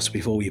thing first,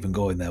 before we even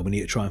go in there, we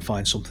need to try and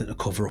find something to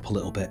cover up a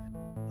little bit.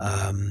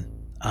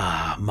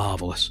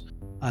 Marvellous.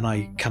 And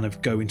I kind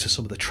of go into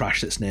some of the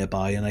trash that's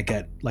nearby, and I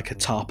get like a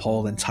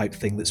tarpaulin type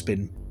thing that's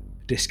been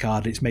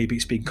discarded. Maybe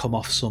it's been come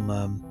off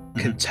some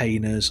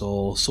containers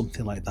or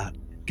something like that.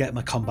 Get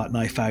my combat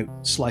knife out,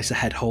 slice a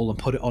head hole, and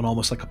put it on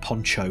almost like a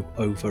poncho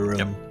over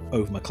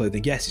my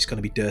clothing. Yes, it's going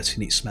to be dirty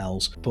and it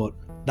smells, but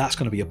that's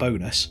going to be a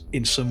bonus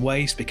in some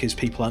ways because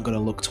people aren't going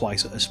to look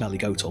twice at a smelly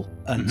goatle.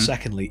 And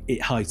secondly,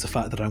 it hides the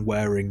fact that I'm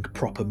wearing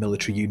proper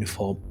military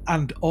uniform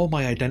and all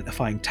my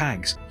identifying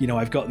tags. You know,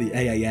 I've got the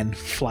AAN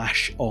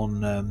flash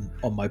on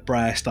my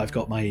breast. I've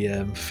got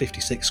my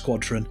 56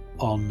 Squadron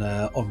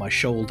on my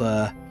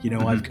shoulder. You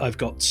know, I've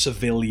got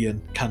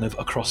civilian kind of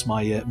across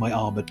my my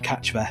armored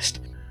catch vest.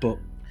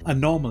 And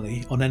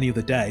normally, on any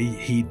other day,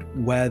 he'd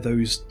wear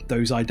those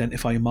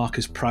identifying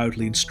markers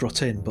proudly and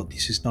strut in, but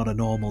this is not a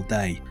normal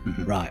day.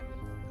 Right.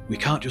 We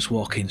can't just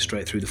walk in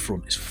straight through the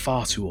front. It's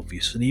far too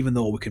obvious. And even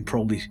though we can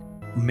probably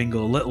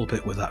mingle a little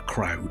bit with that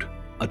crowd,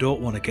 I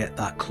don't want to get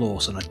that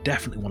close, and I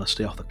definitely want to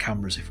stay off the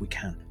cameras if we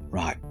can.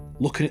 Right.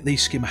 Looking at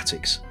these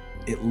schematics,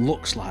 it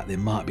looks like there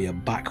might be a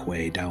back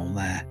way down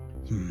there.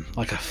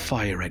 Like a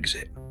fire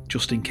exit,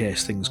 just in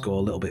case things go a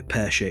little bit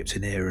pear-shaped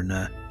in here and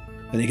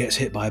it gets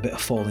hit by a bit of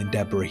falling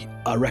debris.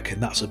 I reckon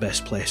that's the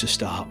best place to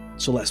start,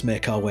 so let's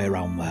make our way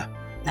around there.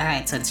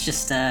 Alright, so it's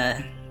just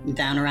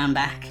down around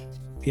back.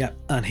 Yeah,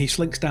 and he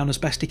slinks down as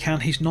best he can.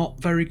 He's not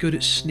very good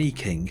at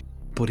sneaking,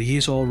 but he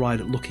is all right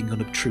at looking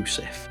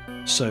unobtrusive.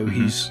 So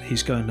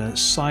he's going to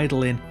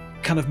sidle in,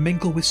 kind of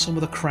mingle with some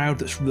of the crowd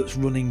that's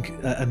running,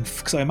 and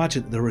because I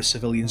imagine there are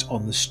civilians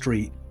on the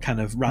street,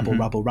 kind of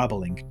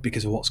rabbling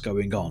because of what's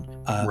going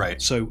on.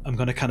 Right. So I'm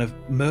going to kind of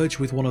merge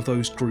with one of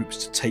those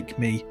groups to take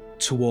me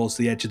towards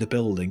the edge of the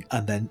building,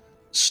 and then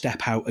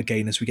step out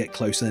again as we get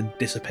closer, and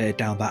disappear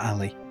down that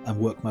alley and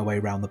work my way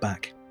around the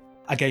back.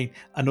 Again,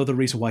 another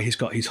reason why he's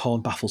got his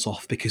horn baffles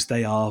off, because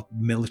they are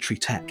military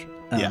tech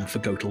for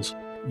Gotels.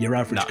 Your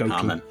average Not Gotel,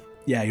 common.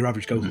 yeah, your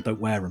average Gotel don't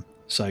wear them,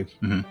 so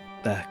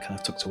they're kind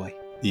of tucked away.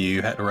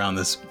 You head around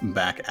this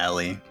back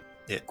alley.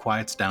 It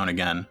quiets down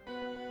again,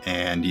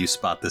 and you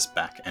spot this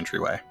back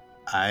entryway.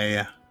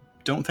 I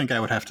don't think I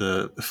would have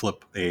to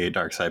flip a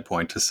dark side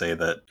point to say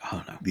that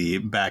the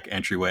back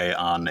entryway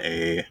on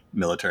a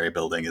military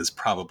building is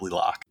probably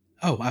locked.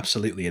 Oh,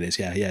 absolutely it is,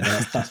 yeah.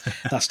 No,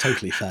 that's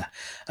totally fair.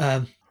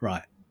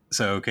 Right.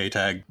 So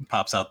K-Tag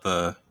pops out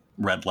the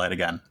red light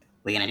again.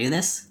 We gonna do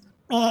this?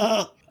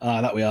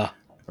 That we are.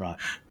 Right.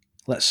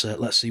 Let's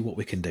see what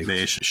we can do.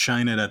 They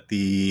shine it at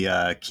the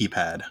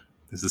keypad.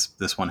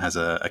 This one has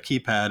a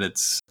keypad.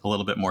 It's a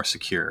little bit more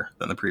secure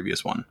than the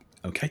previous one.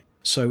 Okay.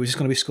 So is this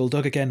going to be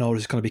Skulldug again, or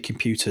is it going to be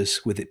computers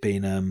with it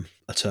being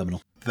a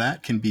terminal?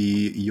 That can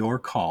be your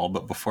call,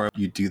 but before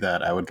you do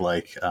that, I would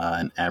like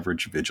an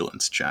average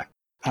vigilance check.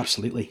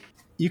 Absolutely.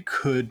 You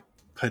could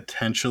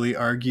potentially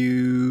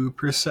argue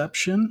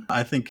perception.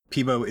 I think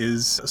Peebo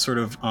is sort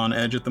of on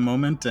edge at the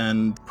moment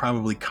and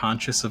probably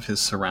conscious of his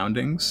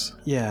surroundings.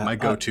 Yeah. My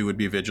go-to would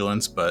be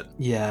vigilance, but...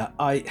 Yeah,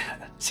 I...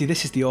 See,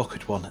 this is the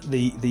awkward one.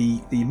 The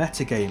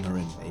metagamer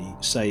in me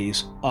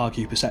says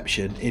argue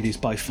perception. It is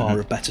by far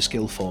a better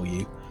skill for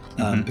you.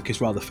 Because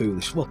rather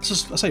foolish. Well, I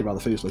say rather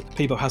foolishly.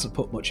 Peebo hasn't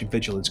put much in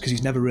vigilance because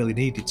he's never really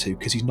needed to,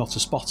 because he's not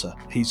a spotter.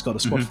 He's got a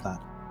spot for that.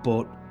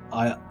 But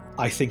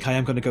I think I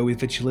am going to go with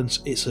vigilance.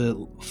 It's a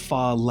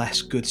far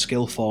less good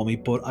skill for me,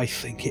 but I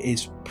think it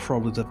is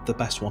probably the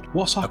best one.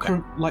 What's our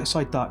current light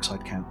side, dark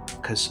side count?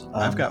 Because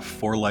I've got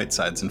 4 light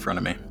sides in front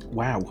of me.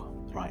 Wow.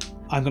 Right.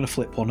 I'm going to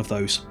flip one of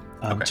those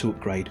to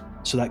upgrade.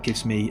 So that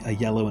gives me a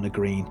yellow and a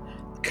green.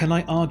 Can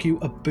I argue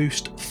a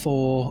boost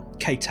for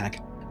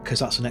K-Tag? Because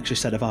that's an extra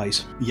set of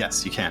eyes.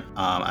 Yes, you can.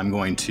 I'm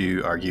going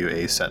to argue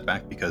a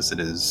setback because it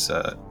is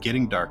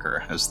getting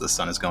darker as the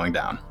sun is going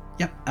down.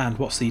 Yep. And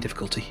what's the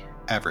difficulty?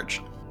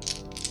 Average.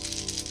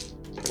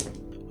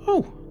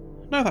 Oh,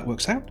 no, that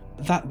works out.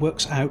 That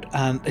works out,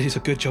 and it is a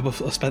good job of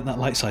spent that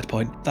light side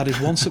point. That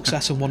is 1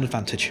 success and 1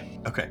 advantage.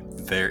 Okay,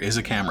 there is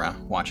a camera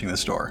watching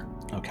this door.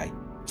 Okay.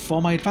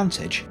 For my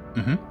advantage,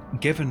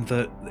 given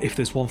that if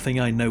there's one thing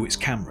I know, it's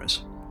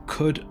cameras,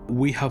 could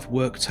we have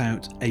worked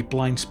out a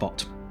blind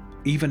spot?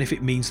 Even if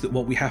it means that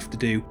what we have to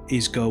do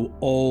is go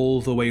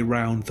all the way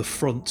around the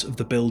front of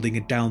the building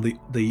and down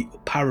the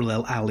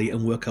parallel alley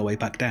and work our way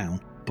back down.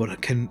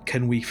 But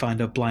can we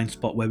find a blind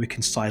spot where we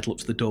can sidle up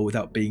to the door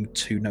without being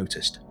too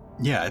noticed?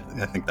 Yeah,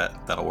 I think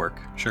that'll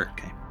work. Sure.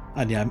 Okay.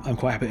 And yeah, I'm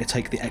quite happy to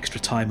take the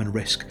extra time and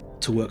risk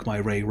to work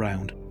my way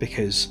round,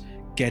 because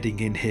getting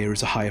in here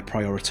is a higher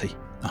priority.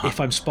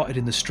 If I'm spotted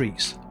in the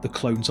streets, the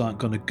clones aren't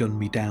going to gun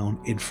me down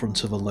in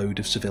front of a load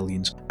of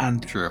civilians.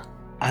 And true.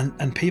 And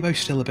Peebo's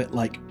still a bit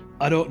like,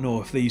 I don't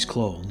know if these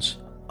clones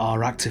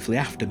are actively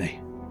after me.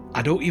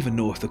 I don't even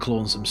know if the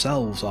clones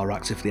themselves are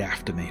actively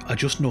after me. I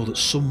just know that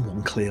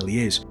someone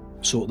clearly is.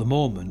 So at the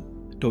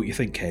moment, don't you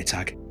think,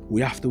 K-Tag,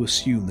 we have to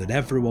assume that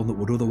everyone that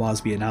would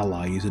otherwise be an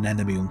ally is an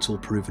enemy until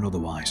proven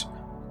otherwise.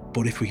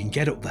 But if we can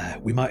get up there,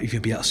 we might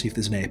even be able to see if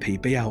there's an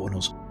APB out on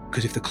us.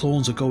 Because if the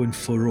clones are going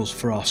for us,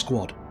 for our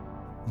squad,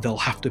 there'll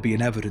have to be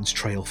an evidence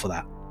trail for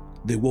that.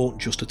 They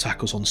won't just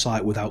attack us on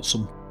sight without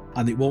some...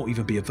 And it won't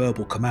even be a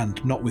verbal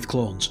command, not with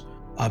clones.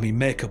 I mean,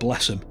 make a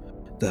bless them.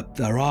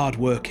 They're hard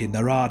working,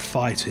 they're hard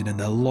fighting, and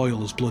they're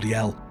loyal as bloody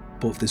hell.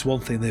 But if there's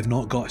one thing they've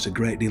not got, it's a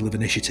great deal of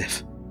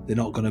initiative. They're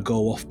not going to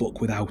go off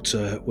book without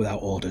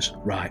orders.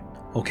 Right.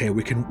 Okay,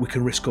 we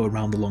can risk going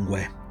around the long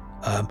way.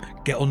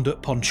 Get under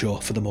Poncho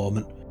for the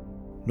moment.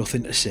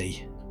 Nothing to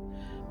see.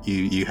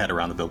 You head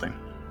around the building,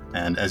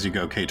 and as you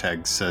go,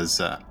 K-Tag says,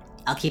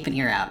 I'll keep an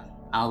ear out.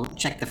 I'll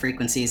check the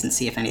frequencies and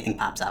see if anything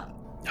pops up.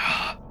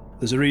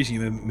 There's a reason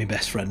you're my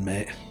best friend,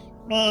 mate.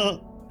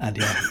 And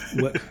yeah,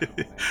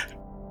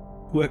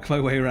 work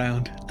my way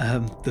around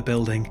the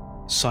building,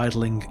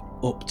 sidling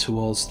up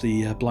towards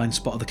the blind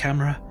spot of the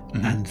camera,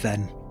 and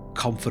then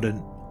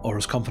confident, or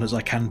as confident as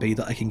I can be,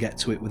 that I can get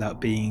to it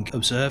without being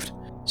observed,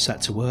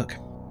 set to work.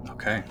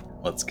 Okay,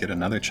 let's get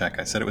another check.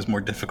 I said it was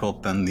more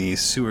difficult than the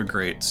sewer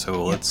grate,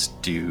 so let's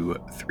do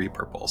 3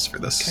 purples for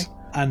this. Okay.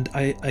 And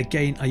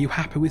again, are you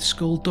happy with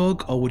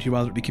Skulldug, or would you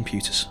rather it be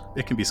computers?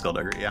 It can be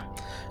Skulldugger, yeah.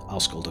 I'll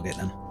Skulldug it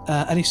then.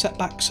 Any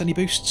setbacks, any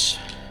boosts?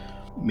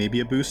 Maybe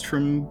a boost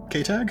from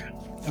K-Tag?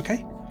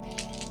 Okay.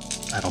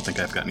 I don't think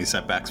I've got any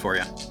setbacks for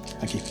you.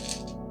 Thank you.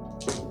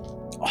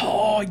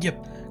 Oh, you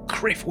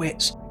criff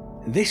wits.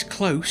 This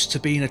close to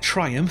being a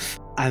triumph,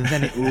 and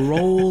then it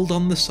rolled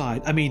on the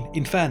side. I mean,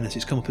 in fairness,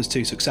 it's come up as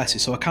 2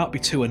 successes, so I can't be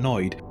too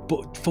annoyed.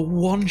 But for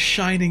one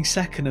shining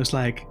second, I was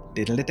like,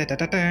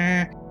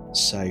 diddle-da-da-da-da.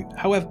 So,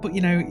 however, but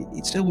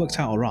it still worked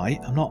out all right.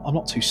 I'm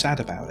not too sad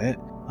about it.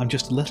 I'm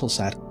just a little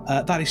sad.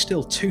 That is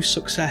still 2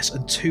 success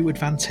and 2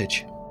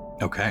 advantage.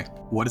 Okay.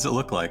 What does it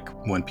look like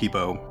when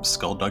Peebo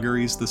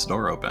skullduggeries this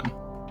door open?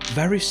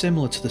 Very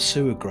similar to the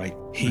sewer grate.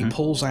 He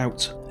pulls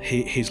out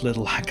his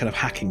little kind of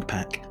hacking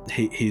pack,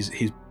 his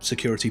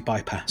security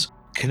bypass,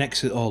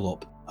 connects it all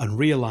up, and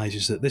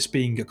realises that this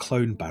being a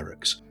clone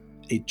barracks,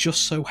 it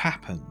just so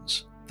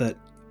happens that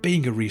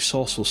being a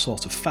resourceful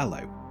sort of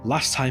fellow,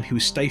 last time he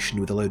was stationed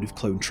with a load of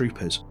clone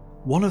troopers,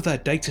 one of their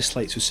data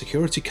slates with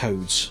security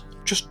codes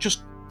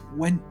just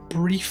went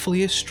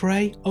briefly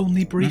astray,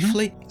 only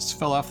briefly. Just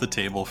fell off the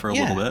table for a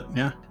little bit,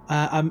 yeah.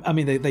 I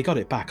mean, they got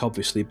it back,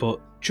 obviously, but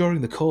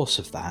during the course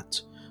of that,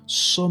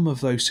 some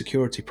of those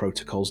security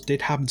protocols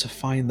did happen to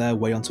find their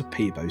way onto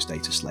Peebo's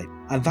data slate.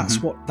 And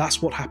that's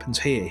what happens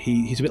here.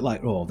 He's a bit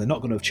like, oh, they're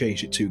not going to have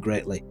changed it too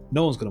greatly.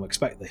 No one's going to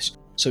expect this.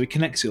 So he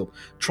connects it up,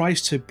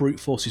 tries to brute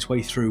force his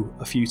way through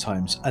a few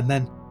times, and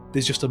then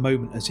there's just a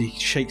moment as he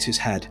shakes his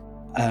head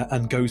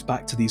and goes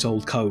back to these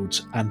old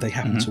codes, and they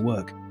happen to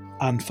work.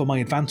 And for my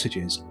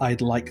advantages,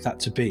 I'd like that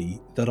to be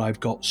that I've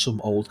got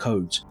some old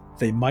codes.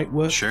 They might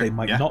work, they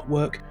might not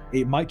work.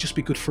 It might just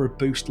be good for a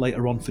boost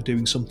later on for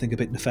doing something a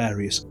bit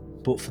nefarious.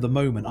 But for the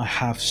moment, I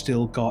have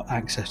still got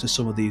access to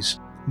some of these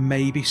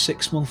maybe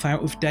 6 month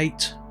out of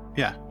date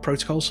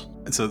protocols.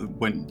 So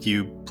when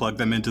you plug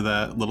them into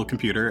that little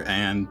computer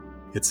and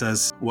it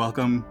says,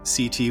 welcome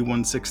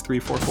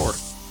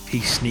CT16344.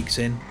 He sneaks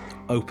in,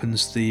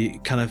 opens the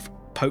kind of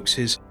pokes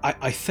his...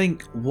 I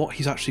think what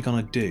he's actually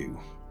going to do...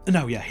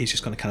 No, yeah, he's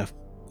just going to kind of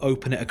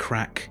open it a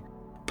crack,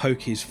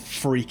 poke his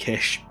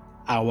freakish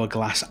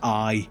hourglass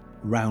eye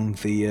round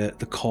the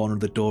corner of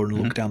the door and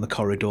look down the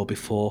corridor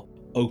before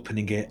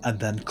opening it and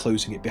then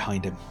closing it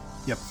behind him.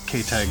 Yep,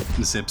 K-Tag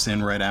zips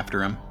in right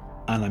after him.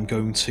 And I'm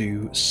going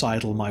to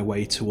sidle my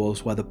way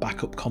towards where the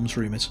backup comms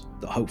room is,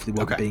 that hopefully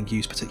won't be being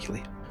used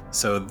particularly.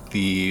 So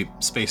the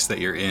space that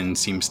you're in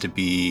seems to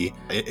be...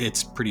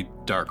 It's pretty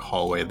dark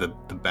hallway. The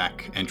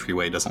back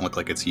entryway doesn't look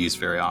like it's used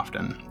very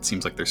often. It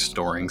seems like they're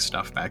storing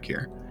stuff back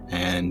here.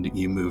 And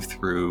you move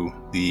through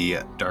the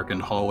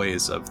darkened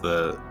hallways of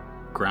the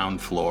ground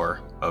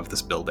floor of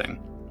this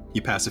building.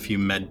 You pass a few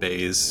med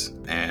bays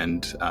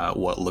and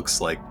what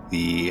looks like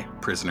the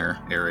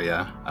prisoner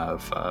area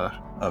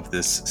of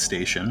this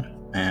station.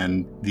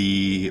 And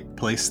the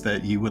place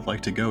that you would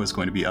like to go is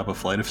going to be up a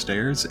flight of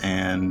stairs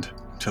and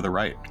to the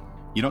right.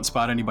 You don't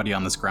spot anybody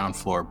on this ground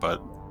floor,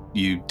 but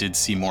you did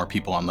see more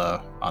people on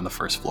the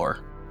first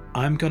floor.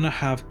 I'm going to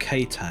have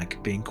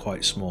K-Tag, being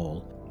quite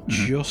small,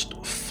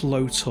 just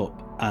float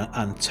up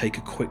and take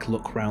a quick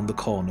look round the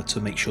corner to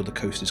make sure the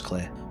coast is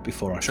clear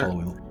before I follow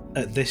him.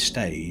 At this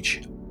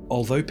stage,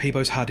 although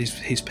Peebo's had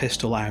his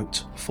pistol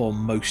out for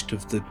most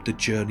of the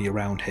journey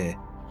around here,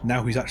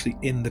 now he's actually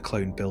in the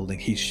clone building,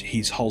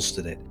 he's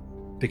holstered it,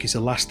 because the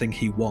last thing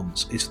he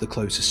wants is for the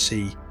clone to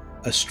see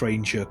a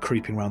stranger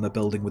creeping around the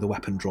building with a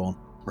weapon drawn.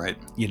 Right.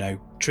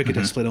 Trigger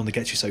discipline only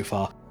gets you so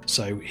far,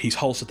 so he's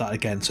holstered that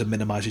again to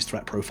minimize his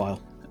threat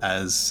profile.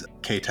 As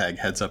K-Tag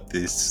heads up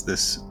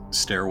this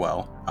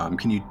stairwell,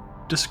 can you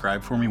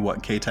describe for me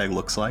what K-Tag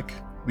looks like?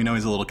 We know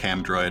he's a little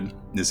cam droid.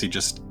 Is he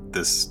just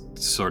this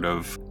sort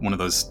of one of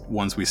those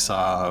ones we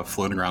saw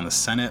floating around the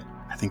Senate?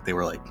 I think they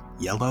were like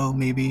yellow,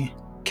 maybe?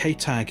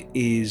 K-Tag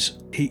is...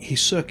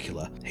 He's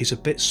circular. He's a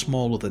bit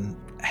smaller than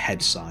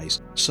head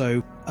size.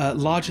 So,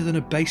 larger than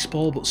a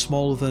baseball, but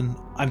smaller than...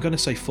 I'm going to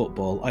say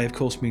football. I, of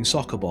course, mean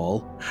soccer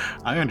ball.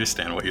 I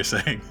understand what you're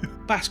saying.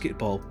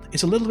 Basketball.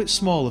 It's a little bit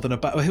smaller than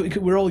a...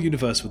 We're all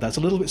universal with that. It's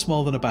a little bit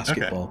smaller than a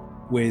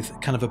basketball, with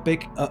kind of a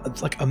big...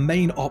 like a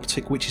main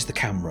optic, which is the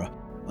camera,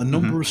 a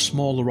number of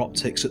smaller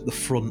optics at the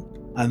front,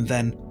 and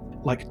then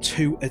like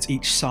 2 at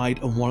each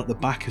side and 1 at the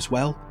back as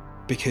well,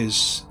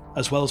 because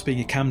as well as being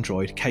a cam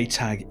droid,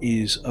 K-Tag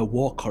is a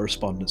war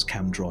correspondence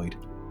cam droid,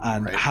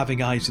 and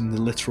having eyes in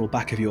the literal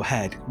back of your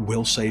head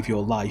will save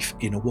your life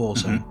in a war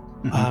zone.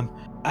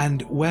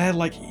 And where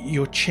like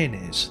your chin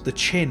is, the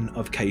chin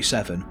of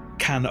K7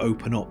 can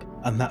open up,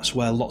 and that's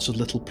where lots of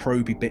little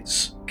proby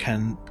bits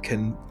can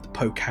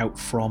poke out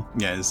from.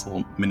 Yeah, his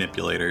little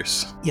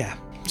manipulators. Yeah,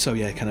 so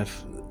yeah, kind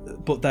of...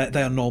 But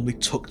they are normally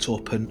tucked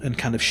up and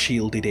kind of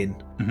shielded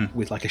in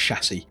with like a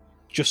chassis.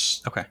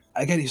 Just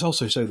again, it's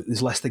also so that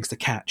there's less things to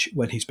catch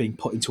when he's being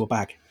put into a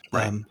bag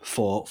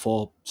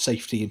for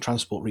safety and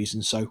transport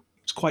reasons. So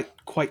it's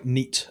quite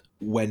neat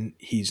when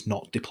he's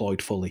not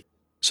deployed fully.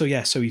 So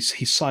yeah, so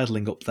he's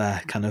sidling up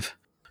there, kind of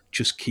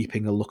just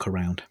keeping a look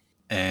around.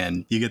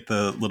 And you get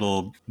the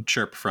little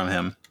chirp from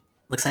him.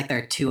 Looks like there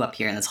are 2 up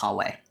here in this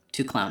hallway.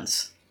 2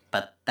 clones,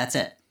 but that's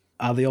it.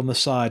 Are they on the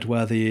side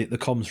where the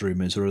comms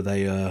room is, or are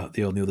they on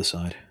the other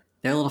side?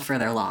 They're a little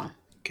further along.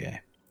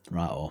 Okay,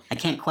 right. I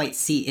can't quite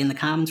see in the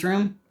comms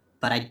room,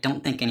 but I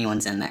don't think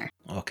anyone's in there.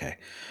 Okay,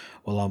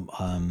 well,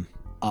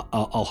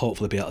 I'll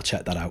hopefully be able to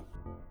check that out.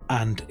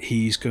 And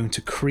he's going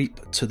to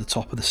creep to the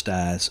top of the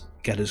stairs,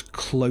 get as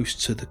close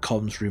to the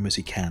comms room as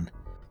he can,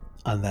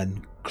 and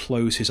then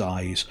close his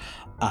eyes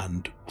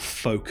and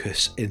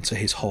focus into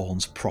his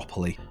horns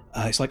properly.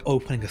 It's like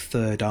opening a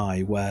third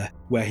eye where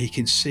he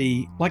can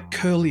see, like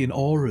Kirlian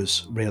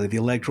auras, really, the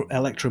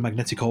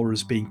electromagnetic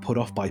auras being put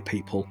off by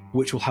people,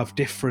 which will have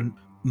different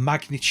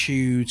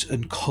magnitudes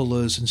and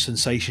colours and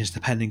sensations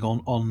depending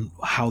on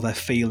how they're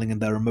feeling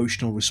and their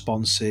emotional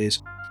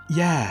responses.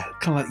 Yeah,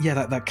 kind of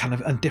like, that kind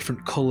of, and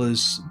different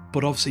colours,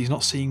 but obviously he's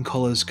not seeing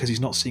colours because he's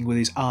not seeing with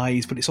his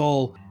eyes, but it's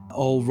all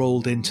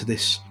rolled into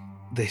this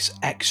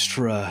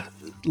extra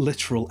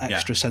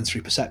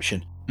sensory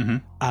perception. Mm-hmm.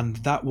 And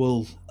that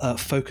will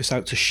focus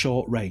out to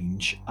short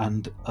range,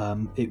 and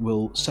it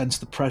will sense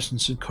the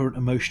presence and current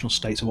emotional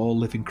states of all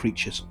living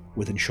creatures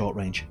within short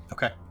range.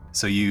 Okay.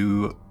 So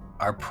you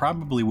are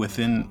probably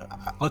within,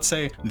 let's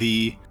say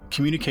the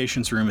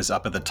communications room is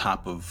up at the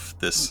top of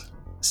this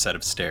set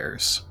of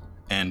stairs.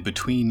 And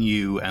between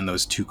you and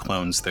those two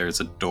clones,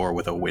 there's a door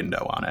with a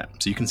window on it.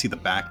 So you can see the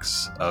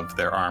backs of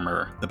their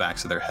armor, the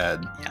backs of their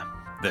head.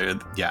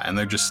 And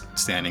they're just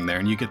standing there,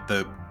 and you get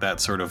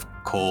that sort of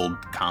cold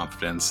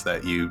confidence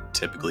that you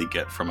typically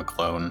get from a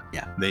clone.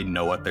 Yeah. They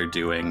know what they're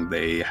doing,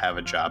 they have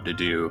a job to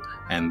do,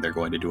 and they're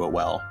going to do it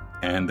well.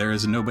 And there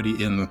is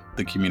nobody in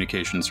the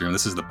communications room.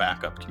 This is the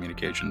backup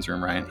communications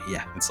room, right?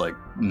 Yeah. It's like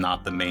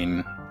not the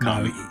main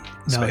No,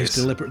 space. he's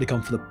deliberately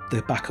gone for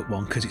the backup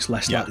one because it's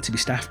less likely to be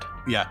staffed.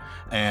 Yeah,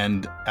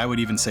 and I would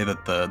even say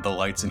that the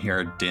lights in here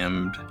are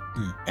dimmed,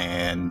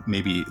 and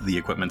maybe the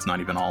equipment's not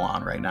even all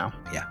on right now.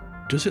 Yeah.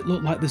 Does it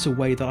look like there's a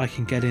way that I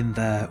can get in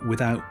there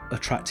without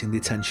attracting the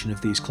attention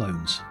of these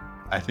clones?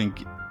 I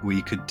think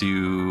we could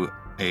do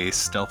a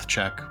stealth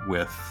check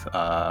with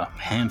a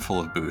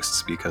handful of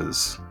boosts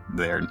because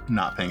they're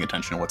not paying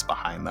attention to what's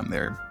behind them.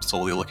 They're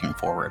solely looking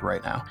forward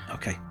right now.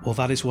 Okay, well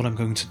that is what I'm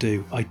going to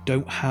do. I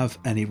don't have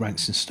any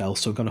ranks in stealth,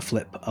 so I'm going to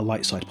flip a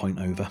light side point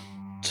over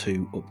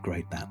to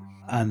upgrade that.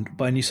 And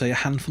when you say a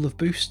handful of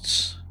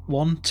boosts,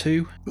 1,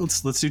 2?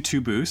 Let's do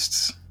 2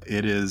 boosts.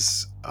 It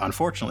is,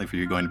 unfortunately for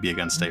you, going to be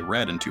against a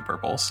red and 2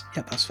 purples.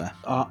 Yep, that's fair.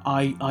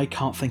 I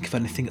can't think of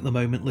anything at the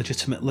moment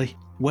legitimately.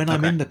 When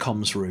I'm in the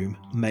comms room,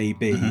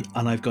 maybe,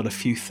 and I've got a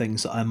few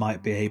things that I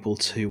might be able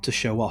to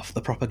show off.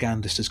 The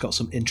propagandist has got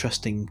some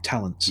interesting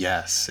talents.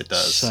 Yes, it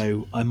does.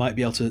 So I might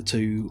be able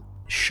to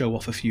show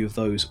off a few of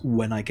those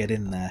when I get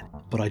in there,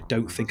 but I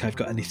don't think I've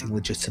got anything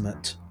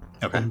legitimate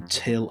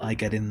until I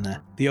get in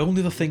there. The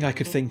only other thing I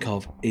could think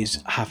of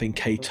is having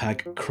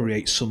K-Tag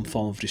create some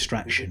form of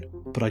distraction,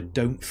 but I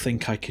don't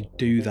think I could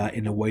do that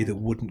in a way that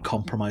wouldn't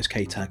compromise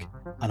K-Tag,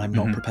 and I'm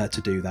not prepared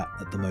to do that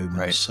at the moment.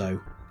 Right. So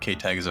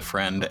K-Tag is a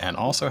friend and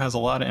also has a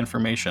lot of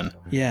information.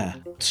 yeah,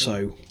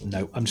 so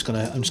no, I'm just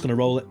gonna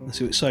roll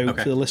it. So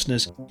for the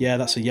listeners, yeah,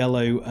 that's a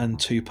yellow and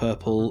 2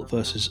 purple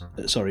versus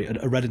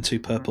a red and 2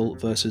 purple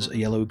versus a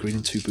yellow, green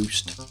and 2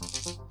 boost.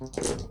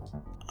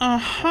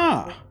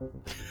 Aha.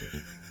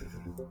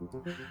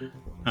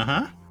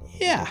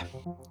 Yeah.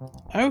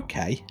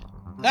 Okay.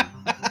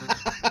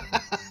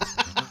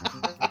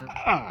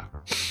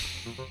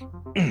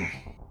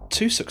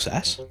 2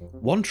 success,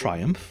 1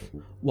 triumph,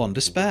 1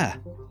 despair.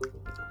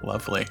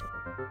 Lovely.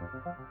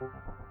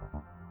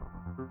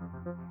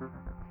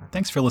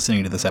 Thanks for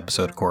listening to this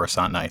episode of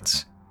Coruscant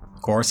Nights.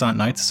 Coruscant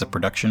Nights is a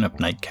production of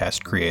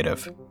Nightcast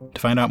Creative.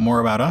 To find out more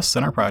about us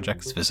and our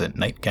projects, visit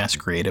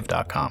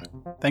nightcastcreative.com.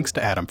 Thanks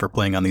to Adam for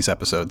playing on these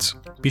episodes.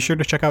 Be sure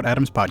to check out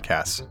Adam's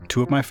podcasts,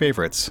 2 of my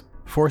favorites,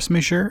 Force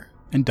Majeure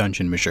and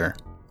Dungeon Majeure.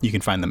 You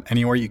can find them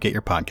anywhere you get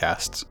your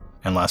podcasts.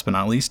 And last but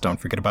not least, don't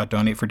forget about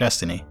Donate for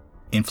Destiny.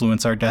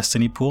 Influence our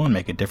Destiny pool and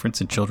make a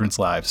difference in children's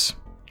lives.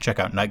 Check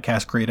out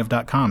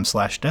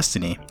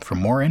nightcastcreative.com/destiny for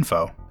more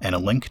info and a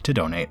link to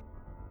donate.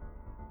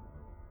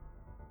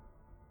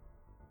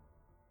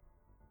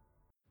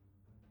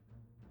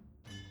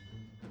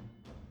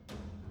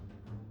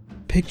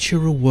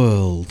 Picture a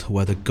world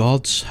where the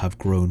gods have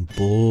grown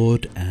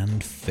bored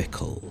and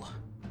fickle.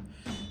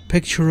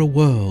 Picture a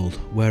world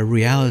where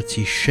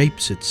reality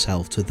shapes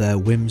itself to their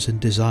whims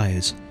and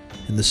desires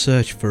in the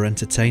search for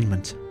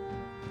entertainment.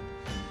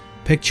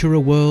 Picture a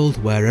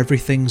world where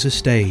everything's a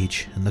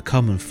stage and the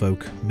common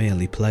folk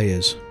merely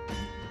players.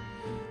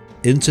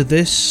 Into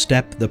this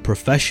step the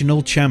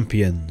professional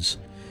champions,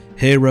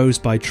 heroes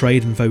by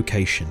trade and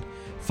vocation,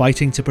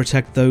 fighting to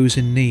protect those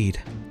in need.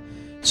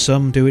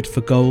 Some do it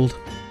for gold,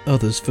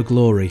 others for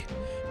glory,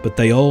 but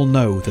they all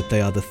know that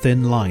they are the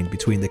thin line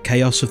between the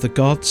chaos of the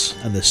gods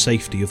and the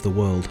safety of the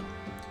world.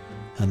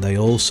 And they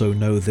also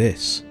know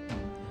this: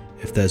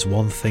 if there's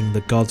one thing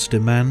the gods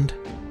demand,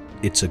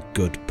 it's a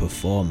good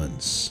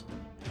performance.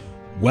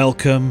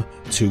 Welcome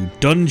to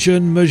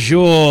Dungeon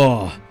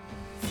Majeure!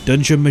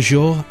 Dungeon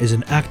Majeure is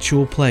an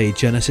actual play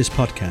Genesis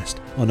podcast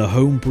on a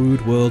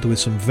homebrewed world with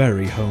some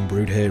very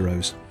homebrewed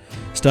heroes.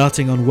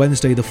 Starting on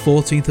Wednesday the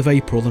 14th of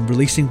April and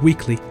releasing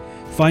weekly,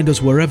 find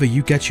us wherever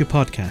you get your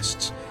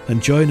podcasts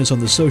and join us on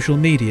the social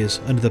medias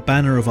under the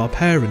banner of our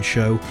parent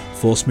show,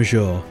 Force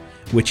Majeure,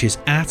 which is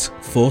at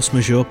Force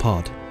Majeure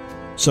Pod.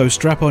 So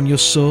strap on your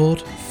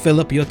sword, fill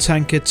up your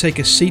tankard, take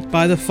a seat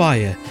by the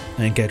fire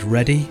and get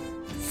ready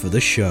for the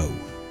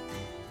show.